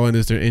said, "Oh, and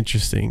is there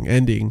interesting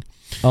ending?"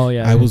 Oh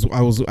yeah. I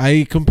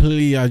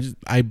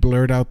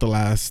blurred out the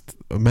last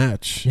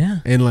match. Yeah.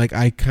 And like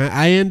I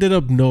ended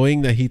up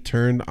knowing that he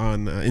turned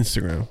on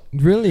Instagram.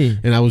 Really?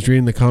 And I was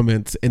reading the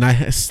comments, and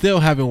I still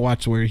haven't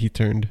watched where he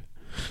turned.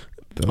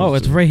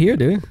 It's right here,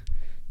 dude.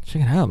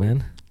 Check it out,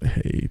 man.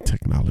 Hey,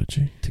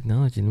 technology.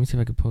 Let me see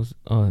if I can post.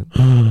 Oh.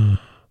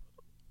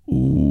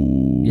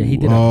 Ooh. Yeah, he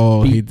did.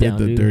 He did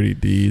the dirty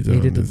deeds.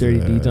 He did the dirty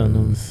deeds on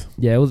him.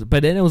 Yeah, it was.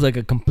 But then it was like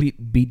a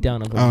complete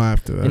beatdown of him. Oh,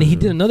 after that. And he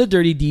did another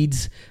dirty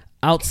deeds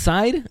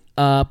outside.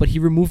 But he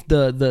removed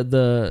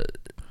the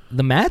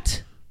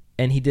mat,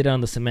 and he did it on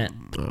the cement.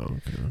 Oh,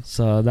 okay.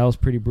 So that was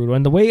pretty brutal.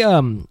 And the way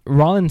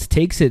Rollins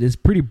takes it is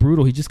pretty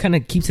brutal. He just kind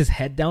of keeps his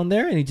head down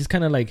there, and he just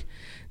kind of like,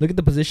 look at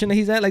the position that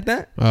he's at, like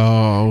that.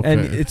 Oh, okay.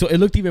 And it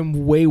looked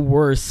even way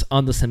worse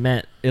on the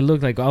cement. It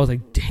looked like, I was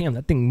like, damn,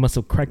 that thing must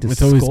have cracked his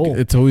skull.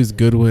 It's always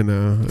good when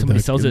somebody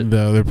sells it. The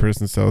other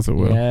person sells it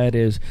well. Yeah, it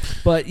is.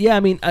 But yeah, I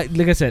mean,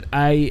 like I said,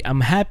 I'm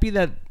happy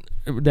that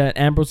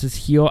Ambrose is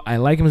heel. I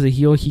like him as a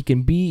heel. He's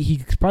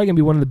probably gonna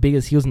be one of the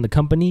biggest heels in the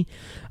company.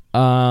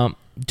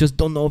 Just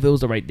don't know if it was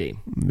the right day.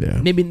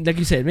 Yeah. Maybe, like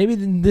you said, maybe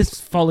this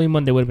following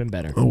Monday would have been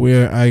better.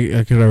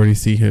 I could already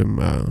see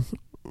him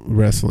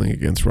wrestling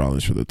against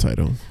Rollins for the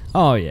title.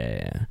 Oh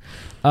yeah.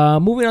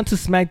 Moving on to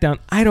SmackDown.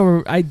 I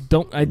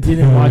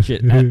didn't watch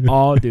it at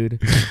all,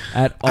 dude.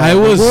 At all. I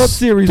was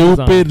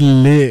stupid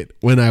lit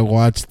when I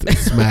watched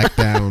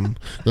SmackDown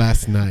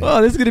last night.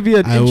 Oh, this is gonna be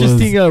an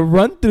interesting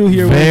run through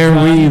here.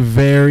 Very,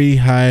 very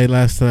high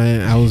last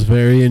night. I was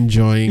very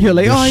enjoying. You're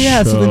like, oh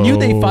yeah. show. So the New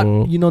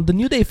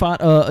Day fought.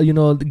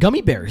 The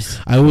Gummy Bears.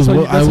 I was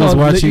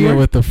watching it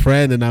with a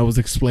friend, and I was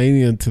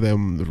explaining to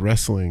them the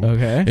wrestling.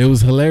 Okay. It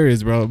was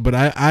hilarious, bro. But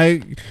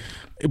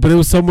but it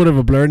was somewhat of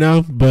a blur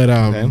now. But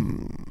I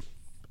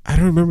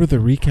don't remember the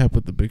recap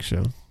with the Big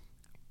Show.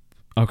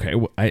 Okay,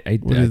 what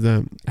is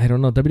that? I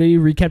don't know. WWE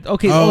recapped.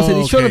 Okay, so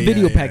they showed a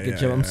video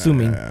package. I'm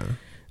assuming.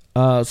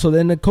 Yeah. So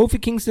then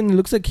Kofi Kingston,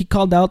 looks like he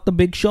called out the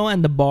Big Show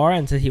and the Bar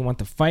and said he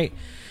wanted to fight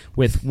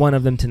with one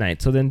of them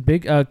tonight. So then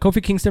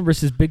Kofi Kingston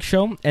versus Big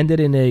Show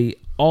ended in a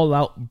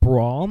all-out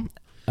brawl.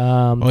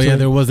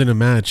 There wasn't a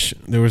match.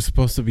 There was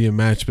supposed to be a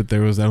match, but I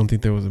don't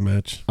think there was a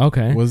match.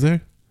 Okay. Was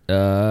there?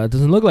 It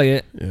doesn't look like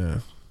it. Yeah.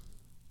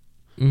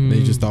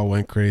 They just all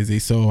went crazy.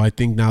 So I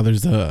think now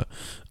there's I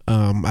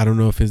don't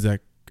know if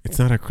it's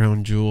not a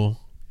crown jewel,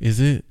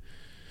 is it?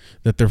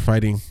 That they're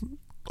fighting,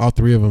 all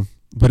three of them,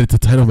 but it's a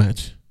title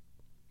match.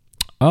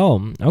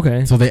 Oh,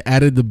 okay. So they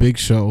added the Big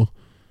Show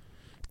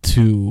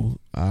to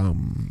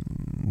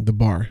the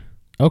Bar.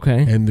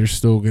 Okay. And they're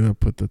still gonna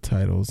put the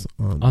titles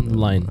on the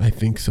line. I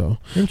think so.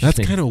 That's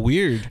kind of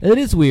weird. It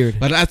is weird,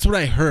 but that's what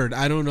I heard.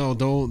 I don't know.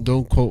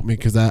 Don't quote me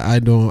because I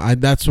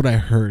don't. That's what I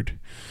heard.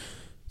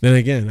 Then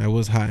again, I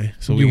was high,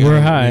 so we were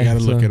high. We gotta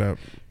look it up.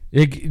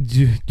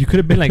 You could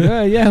have been like,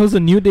 oh yeah, it was a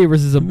New Day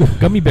versus some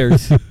Gummy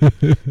Bears.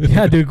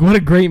 Yeah, dude, what a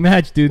great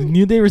match, dude.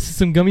 New Day versus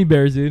some Gummy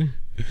Bears, dude.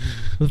 It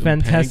was a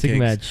fantastic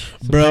match.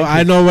 Bro,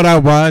 I know what I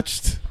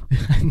watched.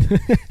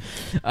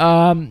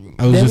 I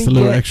was just a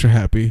little extra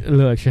happy.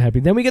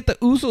 Then we get the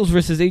Usos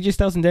versus AJ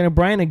Styles and Daniel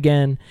Bryan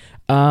again.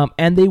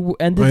 And they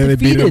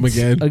defeated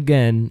them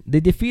again. They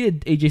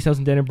defeated AJ Styles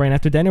and Daniel Bryan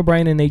after Daniel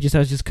Bryan and AJ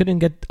Styles just couldn't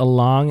get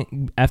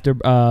along after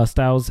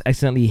Styles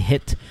accidentally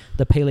hit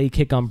the Pele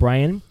kick on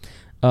Bryan.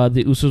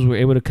 The Usos were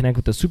able to connect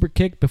with the super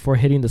kick before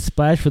hitting the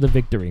splash for the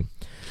victory.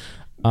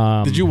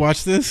 Did you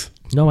watch this?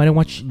 No, I didn't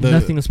watch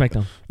nothing on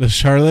SmackDown. The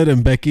Charlotte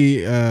and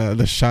Becky,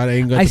 the shot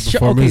angle at the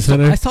Performance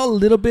Center. I saw a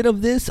little bit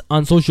of this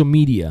on social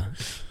media.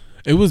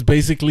 It was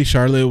basically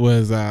Charlotte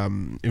was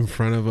in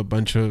front of a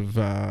bunch of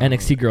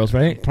NXT girls,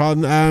 right?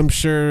 Probably, I'm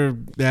sure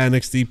the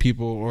NXT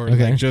people or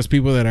like just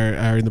people that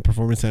are in the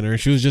performance center.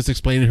 She was just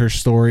explaining her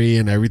story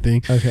and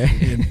everything. Okay.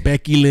 And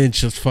Becky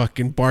Lynch just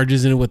fucking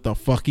barges in with the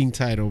fucking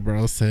title,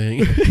 bro,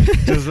 saying,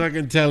 just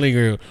fucking telling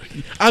her,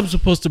 I'm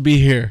supposed to be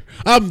here.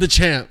 I'm the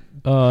champ.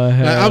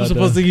 I'm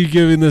supposed to keep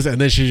giving this,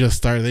 and then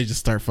they just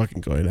start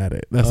fucking going at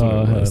it. That's what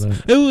it was.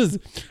 It was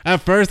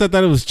at first I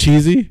thought it was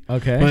cheesy.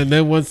 Okay, but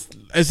then once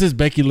it's just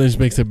Becky Lynch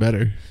makes it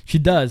better. She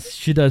does.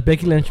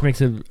 Becky Lynch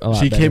makes it a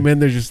lot better. She came in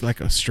there just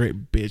like a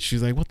straight bitch.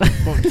 She's like, "What the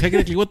fuck?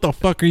 Technically, what the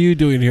fuck are you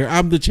doing here?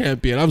 I'm the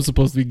champion. I'm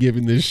supposed to be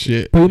giving this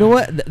shit." But you know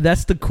what?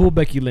 That's the cool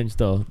Becky Lynch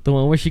though. The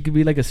one where she could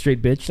be like a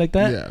straight bitch like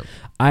that. Yeah,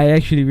 I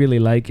actually really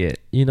like it.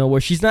 You know,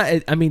 where she's not.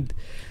 I mean,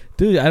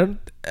 dude, I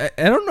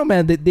don't know,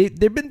 man.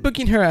 They've been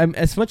booking her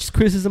as much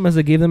criticism as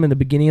I gave them in the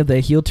beginning of the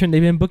heel turn.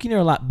 They've been booking her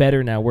a lot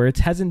better now, where it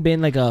hasn't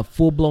been like a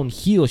full blown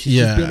heel. She's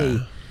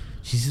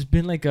just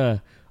been like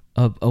a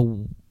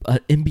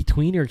in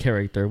betweener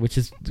character, which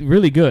is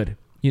really good.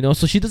 You know,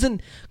 so she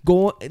doesn't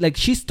go like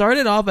she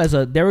started off as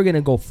they were gonna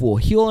go full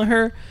heel on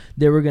her.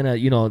 They were gonna,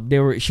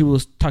 she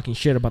was talking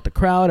shit about the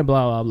crowd and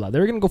blah blah blah.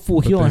 They were gonna go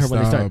full heel on her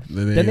when they started.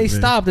 Then they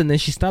stopped, and then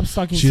she stopped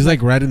talking. She's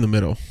like right in the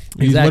middle.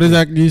 Exactly. What is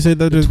that? You say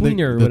that? The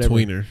tweener, the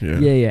tweener.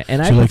 Yeah.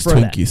 And she likes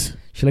Twinkies.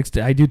 She likes.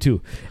 I do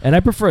too, and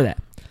I prefer that.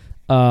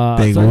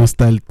 Te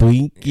gusta el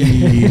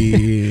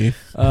Twinkie.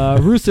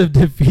 Rusev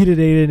defeated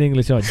Aiden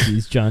English. Oh,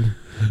 jeez, John.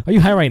 Are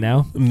you high right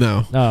now?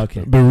 No. Oh,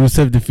 okay. But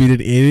Rusev defeated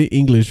Aiden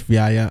English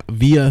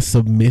via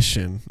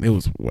submission. It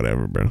was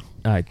whatever, bro.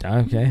 Okay.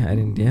 I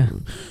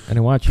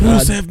didn't watch.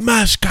 Rusev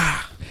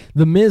Mashka.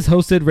 The Miz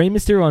hosted Rey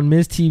Mysterio on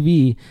Miz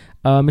TV.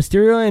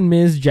 Mysterio and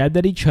Miz jabbed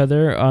at each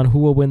other on who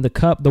will win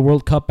the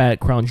World Cup at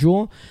Crown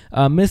Jewel.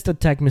 Miz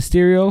attacked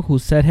Mysterio, who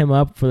set him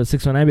up for the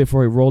 619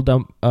 before he rolled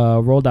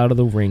out of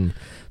the ring.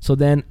 So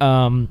then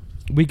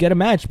we get a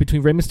match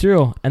between Rey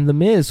Mysterio and The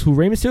Miz, who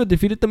Rey Mysterio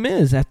defeated The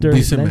Miz after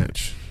decent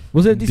match.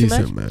 Was it a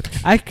decent match?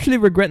 I actually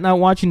regret not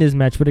watching this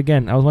match, but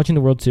again, I was watching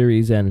the World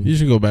Series and you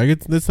should go back.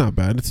 It's not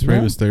bad. It's Rey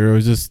Mysterio.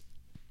 It's just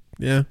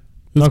it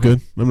was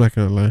good. I'm not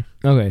gonna lie.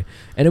 Okay,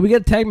 and then we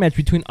get a tag match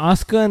between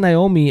Asuka and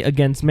Naomi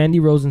against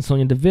Mandy Rose and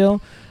Sonya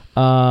Deville.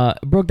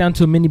 Broke down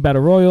to a mini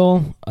battle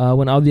royal.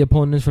 When all the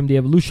opponents from the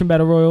Evolution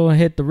battle royal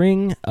hit the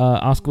ring,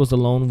 Asuka was the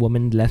lone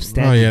woman left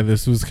standing. Oh yeah,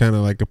 this was kind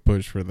of like a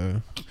push for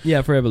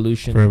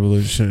Evolution.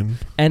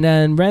 And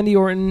then Randy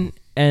Orton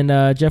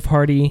and Jeff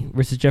Hardy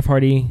versus Jeff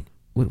Hardy.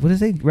 What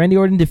is it? Randy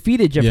Orton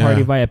defeated Jeff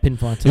Hardy via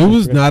pinfall. It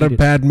was not a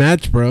bad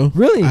match, bro.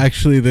 Really?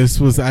 Actually, this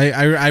was...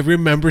 I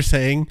remember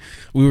saying...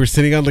 We were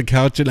sitting on the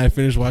couch and I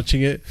finished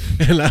watching it.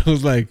 And I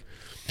was like...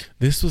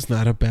 This was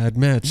not a bad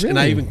match. Really? And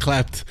I even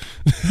clapped.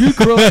 You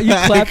clapped?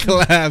 I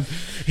clapped.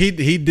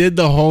 He did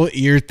the whole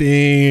ear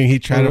thing. He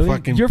tried to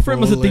fucking Your friend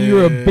must have think you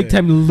were a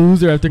big-time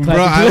loser after clapping.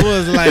 Bro, I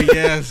was like,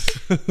 yes.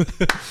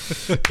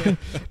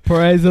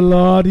 Praise the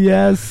Lord,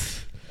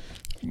 yes.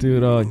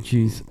 Dude, oh,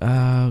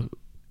 jeez.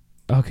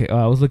 Okay,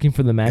 I was looking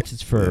for the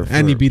matches for...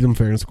 And he beat him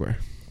fair and square.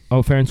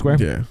 Oh, fair and square?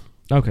 Yeah.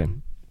 Okay.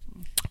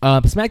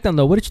 SmackDown,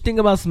 though. What did you think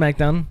about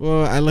SmackDown?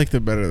 Well, I liked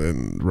it better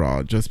than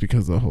Raw just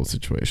because of the whole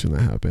situation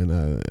that happened.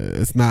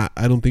 It's not...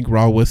 I don't think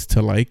Raw was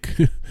to like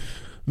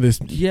this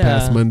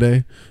past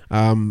Monday.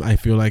 I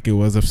feel like it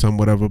was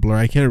somewhat of a blur.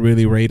 I can't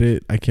really rate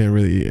it.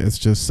 It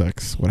just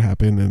sucks what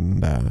happened.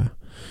 And...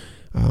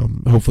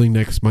 hopefully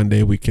next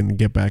Monday we can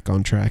get back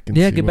on track and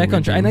get back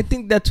on track. And I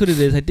think that's what it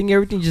is. I think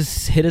everything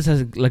just hit us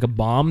as like a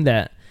bomb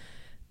that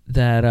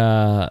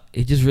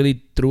it just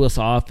really threw us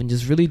off and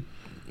just really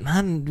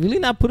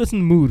not put us in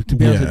the mood, to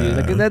be honest with you.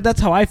 Like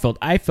that's how I felt.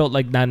 I felt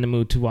like not in the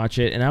mood to watch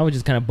it, and I was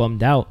just kind of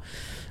bummed out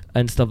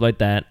and stuff like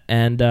that.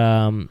 And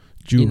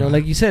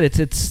like you said,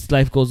 it's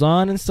life goes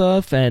on and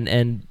stuff.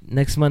 And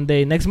next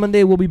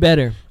Monday will be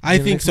better. I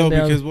think so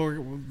because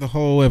the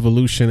whole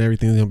Evolution,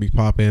 everything's gonna be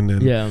popping,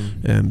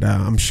 and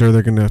I'm sure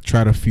they're gonna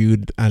try to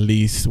feud at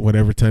least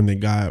whatever time they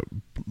got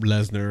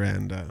Lesnar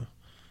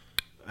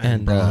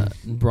and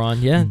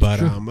Braun. Yeah,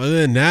 but other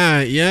than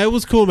that, it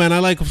was cool, man.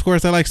 Of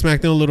course I like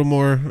SmackDown a little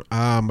more.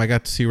 I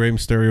got to see Rey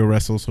Mysterio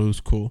wrestle, so it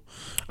was cool.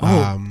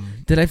 I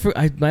might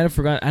have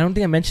forgotten. I don't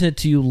think I mentioned it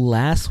to you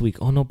last week.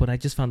 Oh no, but I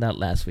just found out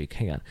last week.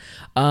 Hang on.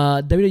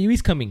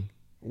 WWE's coming.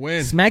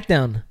 When?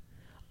 SmackDown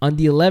on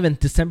the 11th,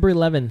 December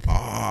 11th.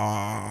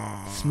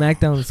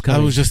 SmackDown is coming.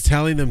 I was just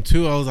telling them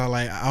too. I was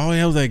like,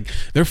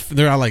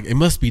 they're all like, it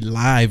must be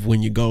live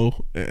when you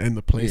go in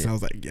the place. I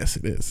was like, yes,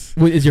 it is.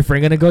 Wait, is your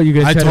friend gonna go?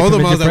 I told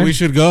them I was like, we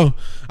should go.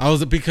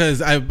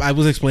 Because I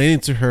was explaining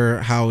to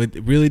her how it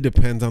really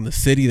depends on the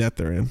city that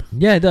they're in.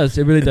 Yeah, it does.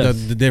 It really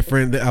does. The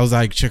different. I was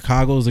like,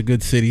 Chicago is a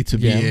good city to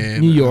be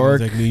in. New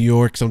York, New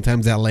York.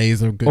 Sometimes LA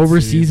is a good.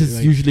 Overseas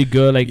is usually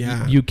good, like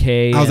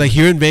UK. I was like,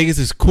 here in Vegas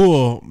is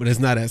cool, but it's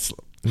not as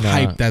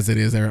hyped as it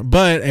is there.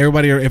 But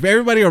if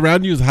everybody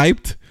around you is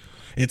hyped,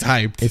 it's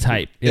hyped. It's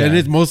hyped. Yeah. And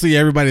it's mostly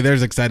everybody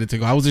there's excited to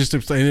go. I was just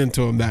explaining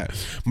to him that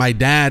my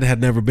dad had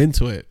never been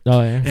to it.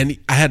 Oh yeah. And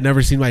I had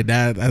never seen my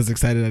dad as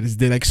excited as he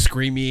did, like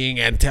screaming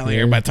and telling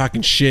everybody,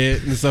 talking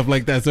shit and stuff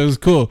like that. So it was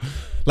cool.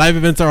 Live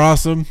events are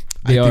awesome.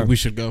 I think we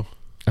should go.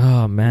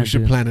 Oh man, we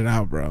should plan it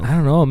out, bro. I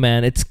don't know,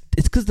 man. It's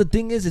because the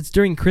thing is, it's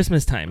during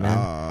Christmas time,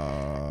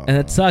 man, and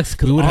it sucks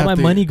because all my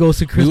money goes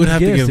to Christmas. We would have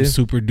gifts, to get them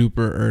super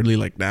duper early,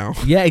 like now.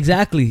 Yeah,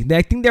 exactly.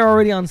 I think they're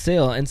already on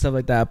sale and stuff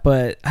like that.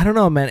 But I don't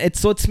know, man. It's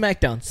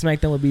SmackDown.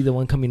 SmackDown would be the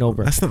one coming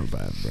over. That's not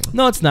bad, bro.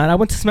 No, it's not. I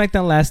went to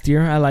SmackDown last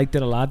year. I liked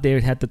it a lot. They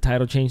had the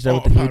title changed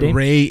out with the New Day.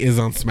 Ray is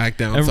on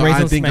SmackDown, so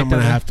I think I'm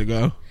gonna have to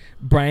go.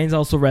 Brian's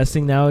also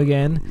wrestling now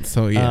again.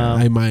 So yeah,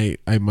 I might.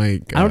 I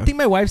don't think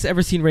my wife's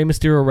ever seen Rey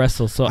Mysterio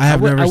wrestle. So I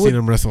have never seen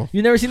him wrestle.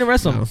 You've never seen him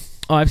wrestle? No.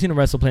 Oh, I've seen him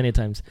wrestle plenty of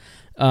times.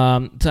 So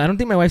I don't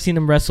think my wife's seen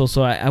him wrestle.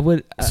 So I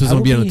would. So it's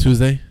gonna be on a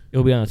Tuesday.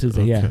 It'll be on a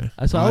Tuesday, yeah.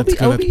 So I'll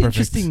be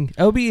interesting.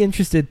 I'll be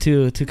interested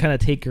to kind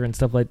of take her and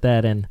stuff like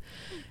that and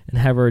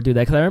have her do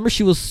that because I remember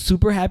she was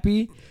super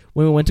happy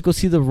when we went to go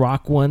see The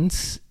Rock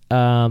once.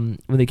 When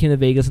they came to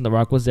Vegas and The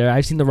Rock was there.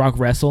 I've seen The Rock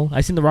wrestle.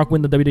 I've seen The Rock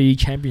win the WWE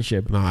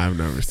Championship. No, I've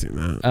never seen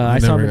that. I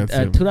saw him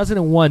in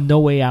 2001, No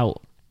Way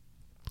Out.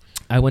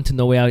 I went to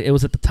No Way Out. It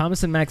was at the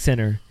Thomas and Mack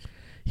Center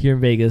here in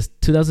Vegas.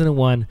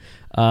 2001,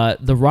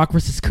 The Rock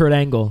versus Kurt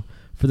Angle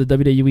for the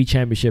WWE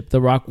Championship.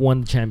 The Rock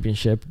won the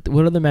championship.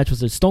 What other match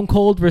was there? Stone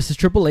Cold versus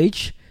Triple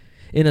H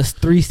in a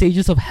 3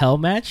 stages of hell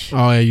match.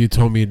 Oh yeah, you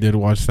told me you did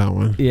watch that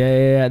one.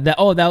 Yeah.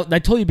 I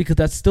told you because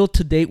that's still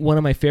to date one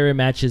of my favorite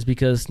matches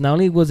because not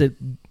only was it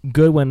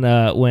good when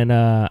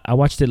I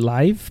watched it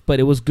live, but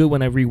it was good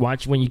when I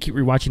rewatched. When you keep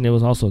rewatching, it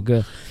was also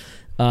good.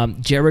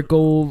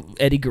 Jericho,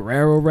 Eddie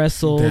Guerrero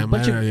wrestled. Damn,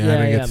 I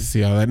didn't get to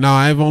see all that. No,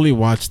 I've only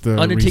watched the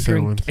Undertaker.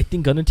 recent ones. I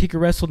think Undertaker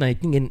wrestled, and I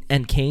think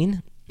and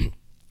Kane.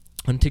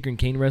 Undertaker and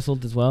Kane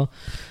wrestled as well.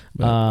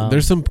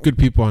 There's some good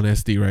people on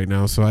SD right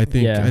now, so I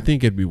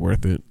think it'd be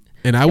worth it.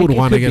 And I would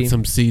want to get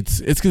some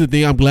seats. It's because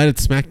I'm glad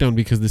it's SmackDown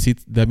because the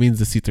seats. That means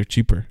the seats are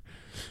cheaper.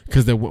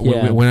 Because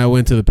when I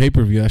went to the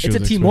pay-per-view, that shit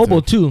was expensive. It's a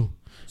T-Mobile too.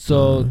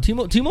 So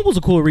T-Mobile's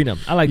a cool arena.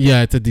 I like.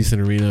 Yeah, it's a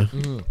decent arena.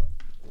 Mm-hmm.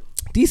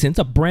 Decent. It's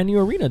a brand new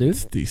arena, dude.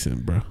 It's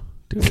decent, bro.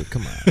 Dude,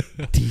 come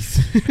on.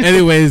 Decent.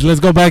 Anyways, let's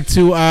go back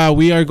to.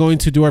 We are going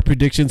to do our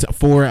predictions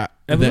for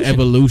the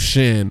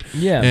Evolution.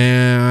 Yeah.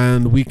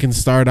 And we can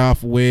start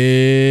off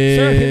with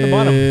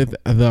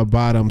the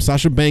bottom.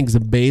 Sasha Banks,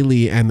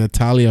 Bayley, and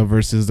Natalya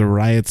versus the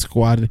Riot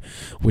Squad,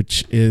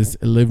 which is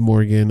Liv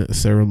Morgan,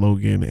 Sarah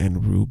Logan,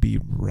 and Ruby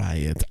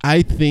Riott.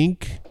 I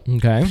think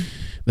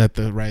that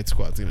the Riot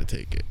Squad's going to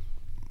take it.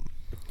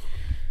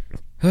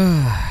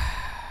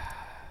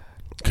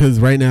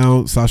 Because right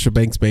now, Sasha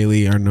Banks,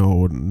 Bayley are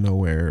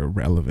nowhere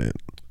relevant.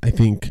 I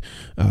think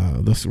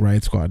this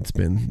Riot Squad's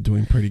been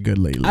doing pretty good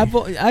lately. I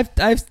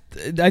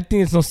think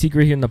it's no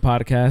secret here in the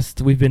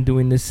podcast. We've been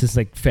doing this since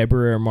like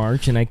February or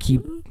March, and I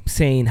keep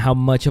saying how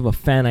much of a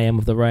fan I am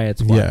of the Riot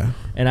Squad. Yeah,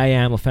 and I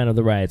am a fan of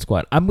the Riot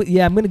Squad. I'm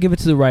gonna give it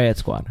to the Riot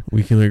Squad.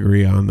 We can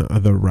agree on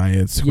the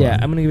Riot Squad. Yeah,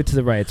 I'm gonna give it to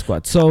the Riot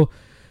Squad. So.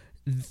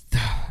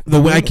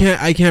 I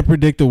can't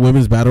predict the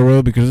women's battle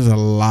royal because there's a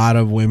lot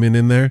of women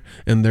in there,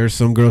 and there's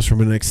some girls from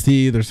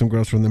NXT, there's some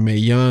girls from the Mae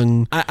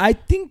Young. I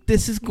think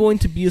this is going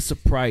to be a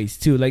surprise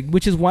too,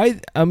 which is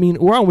why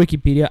we're on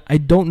Wikipedia. I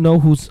don't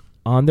know who's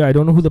on there. I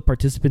don't know who the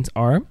participants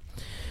are,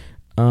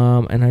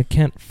 and I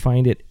can't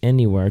find it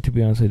anywhere to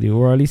be honest with you,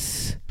 or at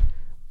least.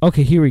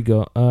 Okay, here we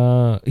go.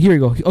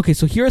 Okay,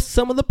 so here are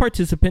some of the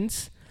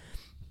participants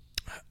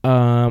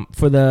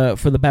for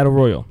the battle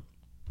royal.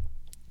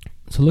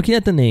 So looking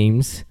at the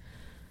names,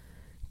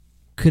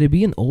 could it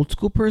be an old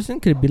school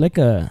person? Could it be like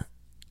a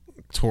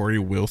Tori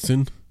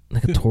Wilson?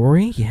 Like a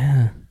Tori?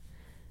 Yeah.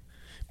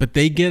 But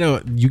you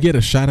get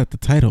a shot at the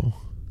title.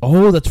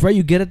 Oh, that's right.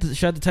 You get a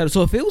shot at the title.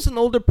 So if it was an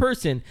older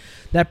person,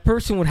 that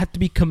person would have to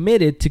be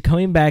committed to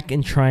coming back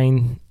and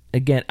trying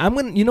again.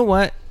 You know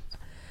what?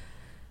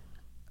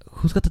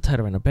 Who's got the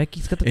title right now?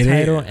 Becky's got the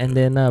title, and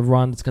then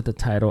Ronda's got the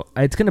title.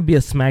 It's going to be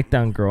a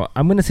SmackDown girl.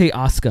 I'm going to say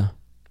Asuka.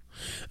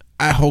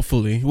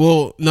 Hopefully.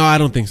 Well, no, I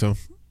don't think so.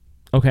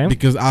 Okay.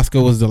 Because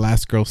Asuka was the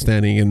last girl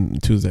standing in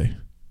Tuesday.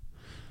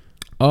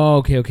 Oh,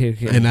 okay.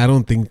 And I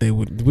don't think they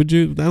would. Would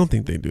you? I don't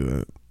think they do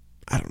that.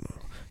 I don't know.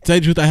 To tell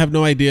you the truth, I have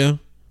no idea.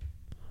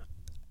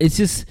 It's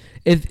just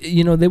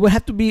it would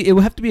have to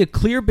be a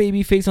clear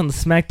baby face on the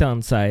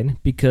SmackDown side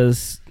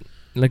because,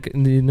 like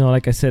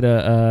I said,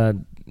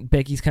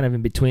 Becky's kind of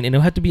in between, and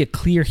it'll have to be a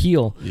clear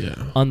heel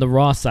on the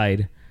Raw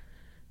side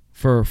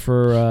for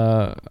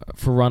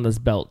Ronda's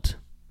belt.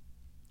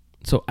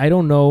 So I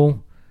don't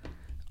know.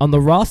 On the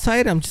Raw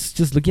side, I'm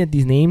just looking at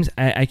these names.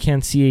 I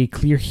can't see a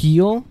clear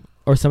heel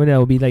or somebody that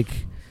would be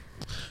like.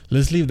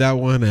 Let's leave that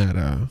one at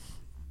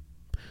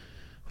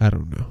I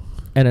don't know.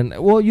 And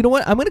then, well, you know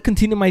what? I'm gonna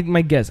continue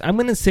my guess. I'm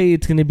gonna say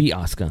it's gonna be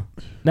Asuka.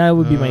 That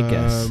would be my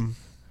guess.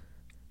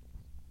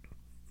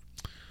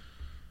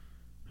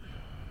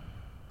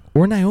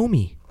 Or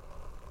Naomi.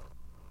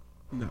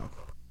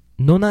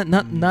 No, not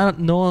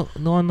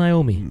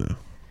Naomi. No.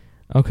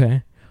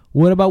 Okay.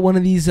 What about one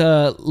of these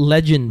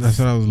legends? That's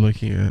what I was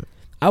looking at.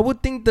 I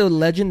would think the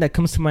legend that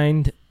comes to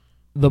mind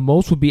the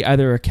most would be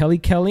either a Kelly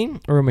Kelly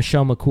or a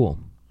Michelle McCool.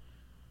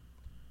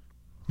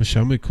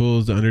 Michelle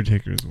McCool is the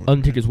Undertaker's wife.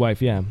 Undertaker's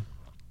wife, yeah.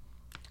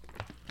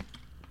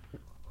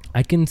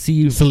 I can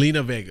see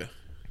Zelina Vega.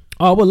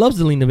 Oh, I would love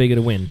Zelina Vega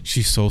to win.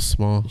 She's so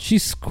small.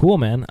 She's cool,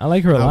 man. I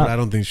like her a lot. I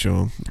don't think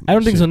she'll. I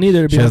don't think so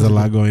neither. She has a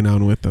lot going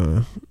on with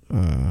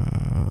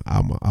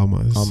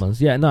Almas.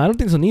 Almas. Yeah, no, I don't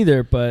think so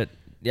neither. But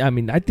yeah, I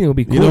mean, I think it'll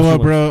be cool. You know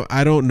what, bro?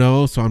 I don't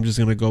know, so I'm just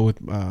gonna go with.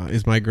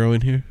 Is my girl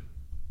in here?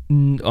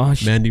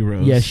 Mandy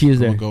Rose. Yeah, she is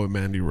there. I'll go with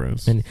Mandy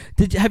Rose.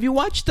 Have you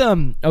watched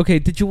okay?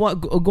 Did you go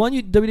on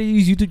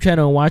WWE's YouTube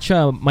channel and watch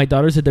My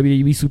Daughter's a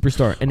WWE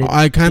Superstar? And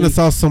I kind of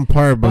saw some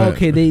part, but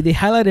okay, they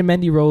highlighted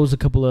Mandy Rose a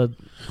couple of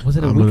was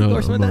it a week ago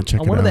or something like that?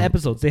 On one of the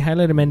episodes, they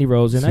highlighted Mandy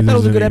Rose, and I thought it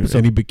was a good episode.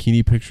 Any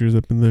bikini pictures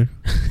up in there?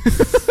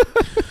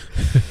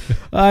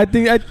 I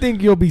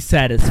think you'll be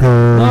satisfied.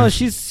 No,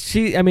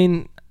 she. I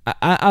mean,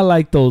 I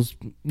like those.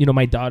 You know,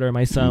 my daughter,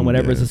 my son,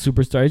 whatever is a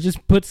superstar. It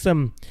just puts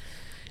some.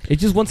 It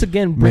just once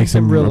again brings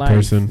some real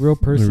life, real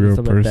person,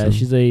 stuff like that.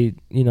 She's a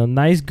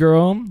nice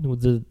girl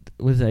with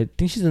I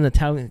think she's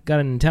got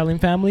an Italian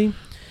family.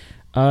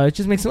 It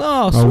just makes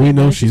them we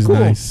know she's cool.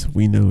 Nice.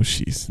 We know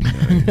she's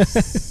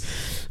nice.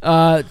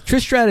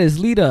 Trish Stratus,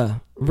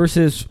 Lita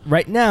versus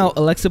right now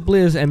Alexa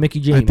Bliss and Mickie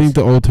James. I think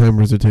the old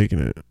timers are taking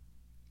it.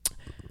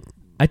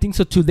 I think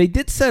so too. They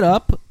did set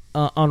up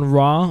on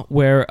Raw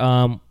where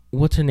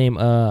what's her name?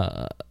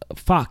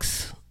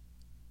 Fox,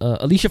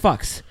 Alicia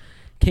Fox,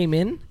 came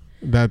in.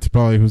 That's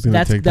probably who's going to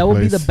take the place. That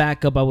would be the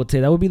backup, I would say.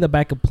 That would be the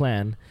backup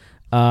plan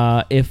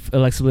if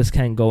Alexa Bliss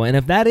can't go. And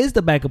if that is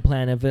the backup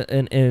plan, if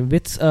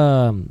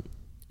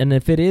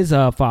it is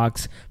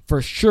Fox,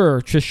 for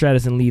sure Trish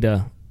Stratus and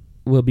Lita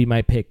will be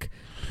my pick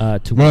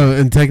to win. Well,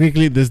 and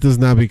technically this does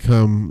not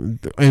become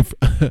if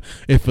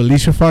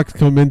Alicia Fox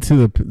come into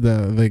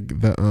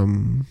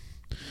the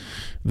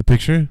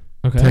picture,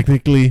 okay.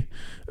 Technically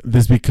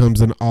this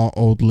becomes an all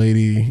old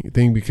lady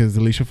thing because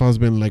Alicia Fox has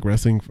been like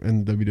wrestling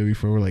in WWE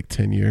for over like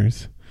 10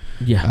 years.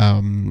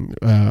 Yeah.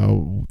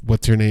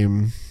 What's her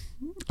name?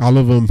 All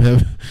of them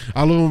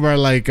are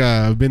like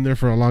been there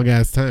for a long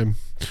ass time.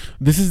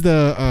 This is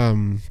the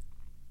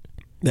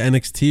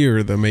NXT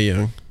or the Mae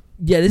Young.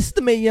 Yeah, this is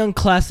the Mae Young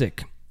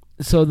Classic.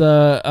 So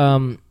the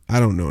I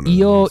don't know.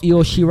 Io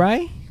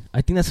Shirai. I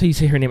think that's how you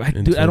say her name. I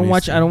don't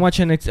watch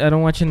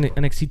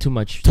NXT too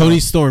much. Toni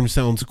Storm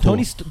sounds cool.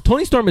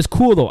 Toni Storm is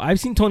cool though. I've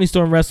seen Toni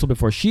Storm wrestle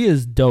before. She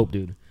is dope,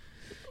 dude.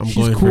 She's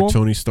going cool. For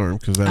Toni Storm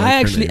because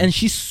and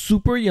she's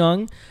super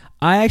young.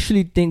 I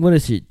actually think, what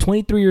is she?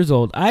 23 years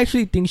old. I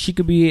actually think she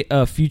could be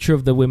a future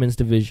of the women's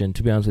division.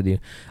 To be honest with you,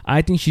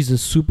 I think she's a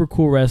super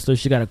cool wrestler.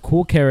 She got a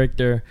cool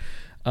character.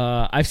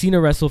 I've seen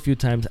her wrestle a few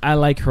times. I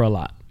like her a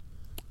lot.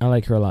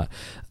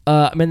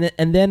 And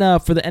then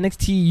for the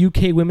NXT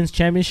UK Women's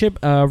Championship,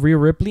 Rhea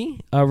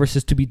Ripley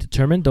versus To Be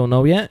Determined. Don't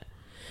know yet.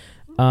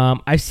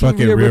 I've seen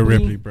Rhea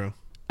Ripley, bro.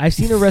 I've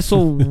seen her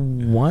wrestle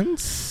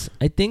once,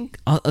 I think.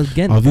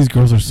 Again, all these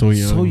girls are so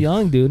young. So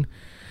young, dude.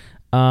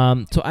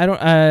 So I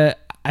don't.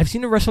 I've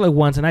seen her wrestle like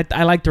once, and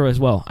I liked her as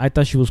well. I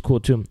thought she was cool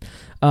too.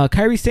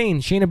 Kairi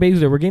Sane, Shayna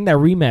Baszler. We're getting that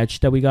rematch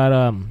that we got.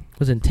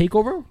 Was it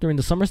TakeOver during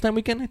the SummerSlam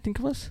weekend? I think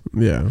it was.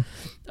 Yeah.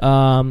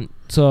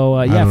 So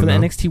for the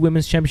NXT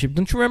Women's Championship,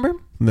 don't you remember?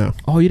 No.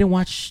 Oh, you didn't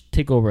watch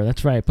TakeOver.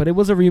 That's right. But it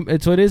was so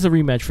it is a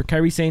rematch for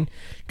Kairi Sane.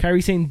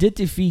 Kairi Sane did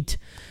defeat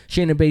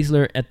Shayna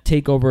Baszler at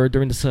TakeOver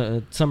during the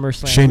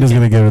SummerSlam. Shayna's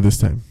gonna get her this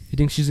time. You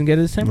think she's gonna get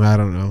it this time? I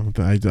don't know.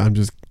 I'm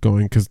just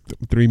going because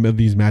 3 of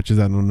these matches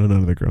I don't know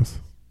none of the girls.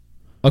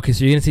 Okay,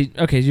 so you're gonna say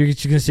you're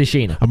gonna say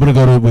Shayna. I'm gonna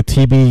go with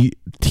TBD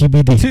to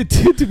be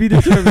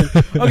determined.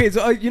 Okay,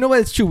 so you know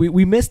what? It's true.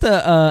 We missed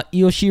Io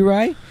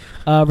Shirai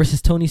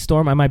versus Toni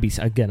Storm. I might be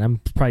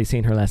I'm probably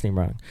saying her last name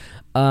wrong.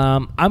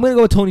 I'm gonna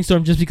go with Toni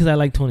Storm just because I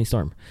like Toni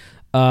Storm.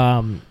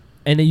 And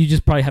then you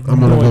just probably have. I'm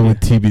gonna go with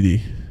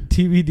TBD.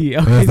 TBD.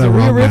 Okay, so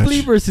Rhea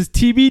Ripley versus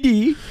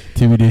TBD.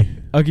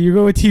 Okay, you're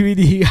going with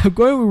TBD. I'm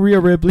going with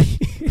Rhea Ripley.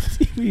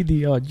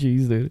 TBD. Oh,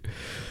 jeez, dude.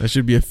 That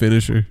should be a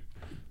finisher.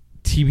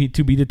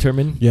 To be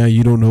determined. Yeah,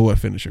 you don't know what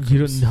finisher comes. You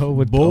don't know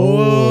what.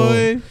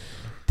 Boy.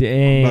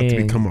 Dang. I'm about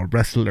to become a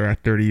wrestler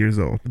at 30 years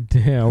old.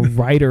 Damn,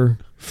 writer.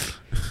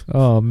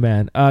 Oh,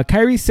 man.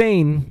 Kairi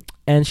Sane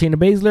and Shayna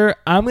Baszler.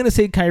 I'm going to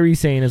say Kairi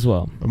Sane as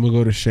well. I'm going to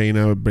go to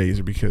Shayna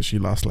Baszler because she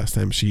lost last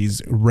time.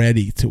 She's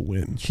ready to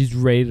win.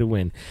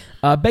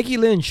 Becky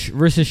Lynch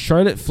versus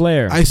Charlotte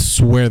Flair. I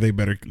swear they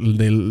better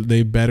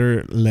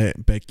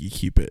let Becky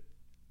keep it.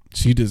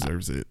 She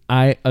deserves it.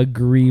 I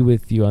agree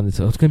with you on this.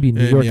 It's going to be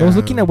New York. Yeah. I was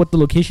looking at what the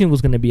location was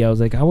going to be. I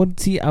was like,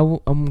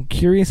 I'm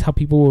curious how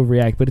people will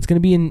react. But it's going to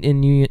be in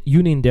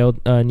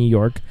Uniondale, New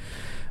York,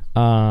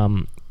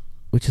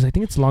 which is, I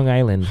think it's Long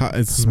Island.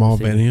 It's a small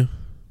venue.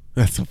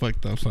 That's a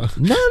fucked up.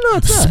 No,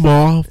 it's not.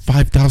 Small,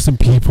 5,000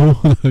 people.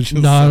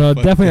 No,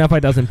 definitely not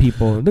 5,000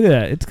 people. Look at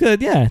that. It's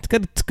good. Yeah,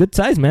 it's good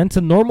size, man. It's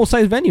a normal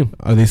size venue.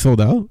 Are they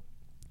sold out?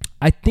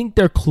 I think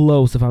they're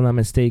close, if I'm not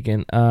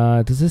mistaken.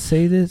 Does it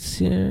say this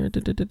here? It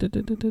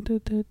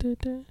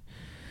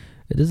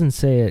doesn't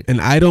say it.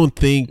 And I don't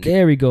think...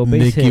 There we go.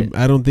 Base hit.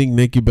 I don't think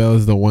Nikki Bella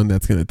is the one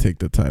that's going to take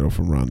the title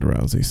from Ronda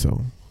Rousey.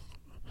 So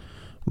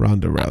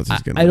Ronda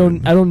Rousey's going to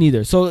I don't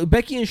either. So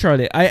Becky and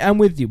Charlotte, I'm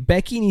with you.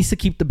 Becky needs to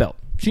keep the belt.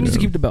 She needs to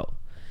keep the belt.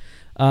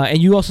 And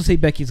you also say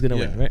Becky's gonna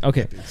win, right?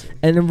 Okay. So.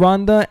 And then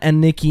Ronda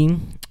and Nikki.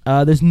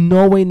 There's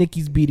no way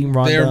Nikki's beating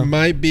Ronda. There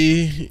might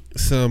be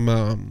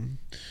some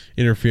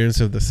interference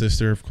of the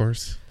sister, of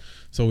course.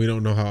 So we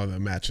don't know how the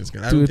match is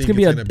gonna. Dude, it's gonna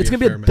be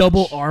a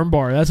double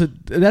armbar.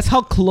 That's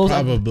how close.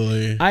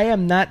 Probably. I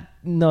am not.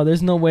 No,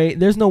 there's no way.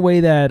 There's no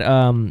way that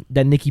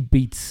that Nikki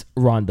beats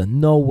Ronda.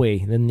 No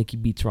way that Nikki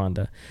beats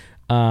Ronda.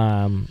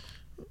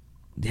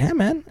 Yeah,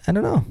 man. I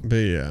don't know. But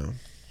yeah.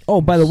 Oh,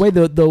 by the way,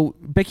 the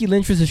Becky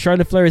Lynch versus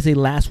Charlotte Flair is a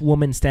last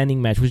woman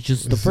standing match, which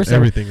is the first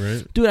everything,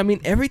 right? Dude, I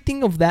mean,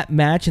 everything of that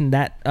match and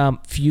that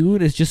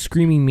feud is just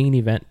screaming main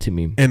event to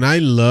me. And I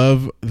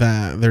love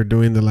that they're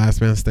doing the last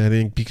man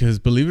standing because,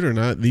 believe it or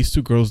not, these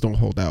two girls don't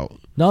hold out.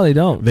 No, they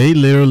don't.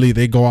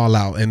 They go all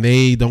out, and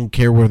they don't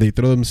care where they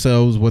throw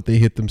themselves, what they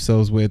hit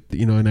themselves with,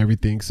 and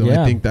everything. So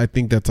yeah. I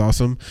think that's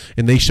awesome,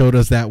 and they showed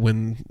us that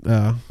when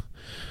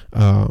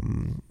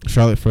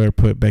Charlotte Flair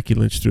put Becky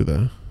Lynch through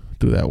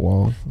that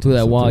wall.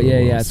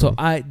 Yeah. So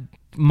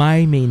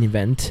my main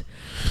event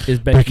is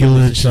Becky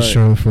Lynch and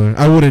Charlotte Flair.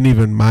 I wouldn't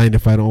even mind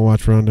if I don't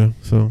watch Ronda.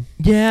 So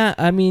yeah,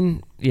 I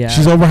mean, yeah,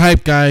 she's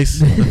overhyped,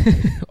 guys.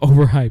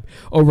 overhyped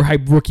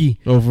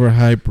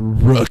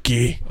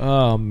rookie.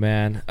 Oh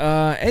man.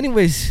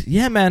 Anyways,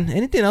 yeah, man.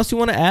 Anything else you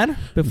want to add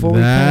before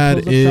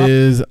that we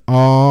is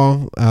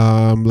all?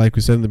 Like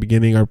we said in the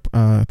beginning, our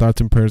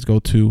thoughts and prayers go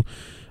to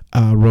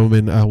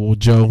Roman,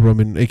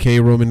 aka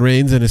Roman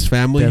Reigns, and his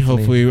family.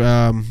 Definitely.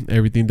 Hopefully,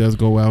 everything does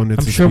go well, and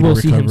it's I'm sure we'll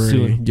see him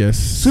soon. Yes.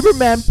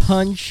 Superman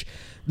Punch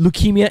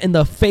Leukemia in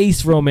the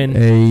face, Roman.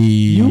 Hey.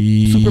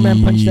 You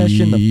Superman punch that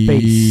shit in the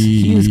face.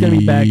 He's gonna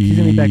be back. He's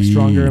gonna be back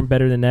stronger and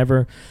better than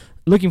ever.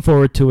 Looking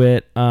forward to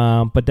it.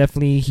 But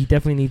he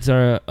definitely needs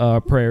our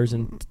prayers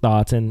and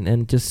thoughts,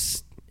 and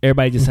just.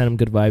 Everybody just send him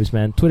good vibes,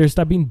 man. Twitter,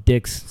 stop being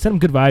dicks. Send him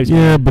good vibes, man.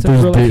 Yeah, but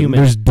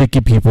there's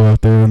dicky people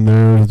out there, and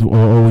there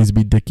will always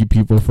be dicky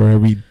people for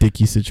every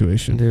dicky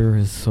situation. There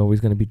is always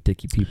going to be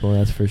dicky people,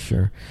 that's for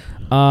sure.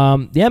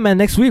 Yeah, man,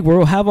 next week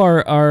we'll have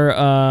our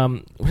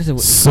what is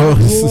it?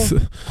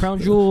 Crown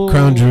Jewel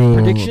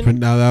prediction?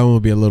 Now that one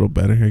will be a little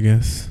better, I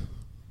guess.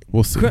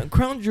 We'll see.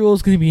 Crown Jewel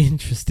is going to be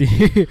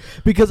interesting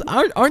because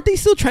aren't they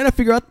still trying to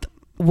figure out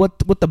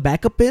what the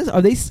backup is?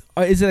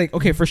 Is it like,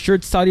 okay, for sure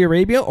it's Saudi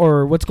Arabia,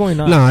 or what's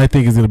going on? No, I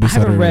think it's gonna be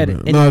Saudi Arabia.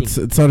 No, it's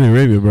Saudi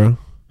Arabia, bro.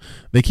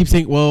 They keep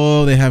saying,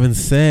 well, they haven't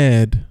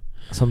said.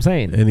 So I'm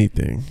saying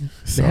anything.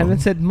 They haven't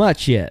said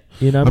much yet.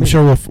 I'm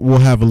sure we'll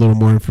have a little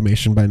more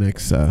information by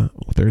next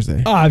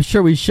Thursday. Oh, I'm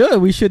sure we should.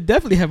 We should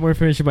definitely have more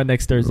information by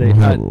next Thursday.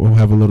 We'll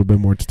have a little bit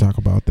more to talk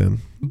about then.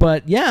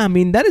 But yeah, I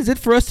mean, that is it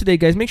for us today,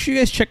 guys. Make sure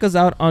you guys check us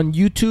out on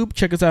YouTube.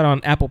 Check us out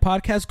on Apple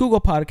Podcasts, Google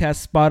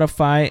Podcasts,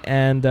 Spotify,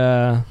 and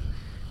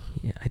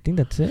yeah, I think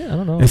that's it. I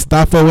don't know.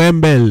 Estafo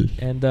Embel.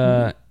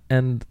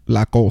 And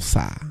La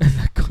Cosa.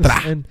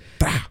 Tra.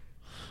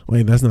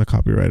 Wait, that's not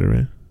copyrighted,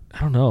 right? I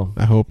don't know.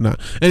 I hope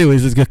not.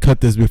 Anyways, let's cut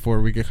this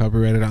before we get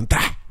copyrighted on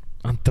Tra.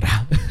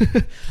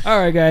 All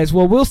right, guys.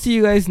 Well, we'll see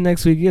you guys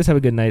next week. You guys have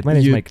a good night. My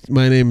name is Mike.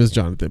 My name is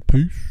Jonathan.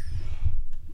 Peace.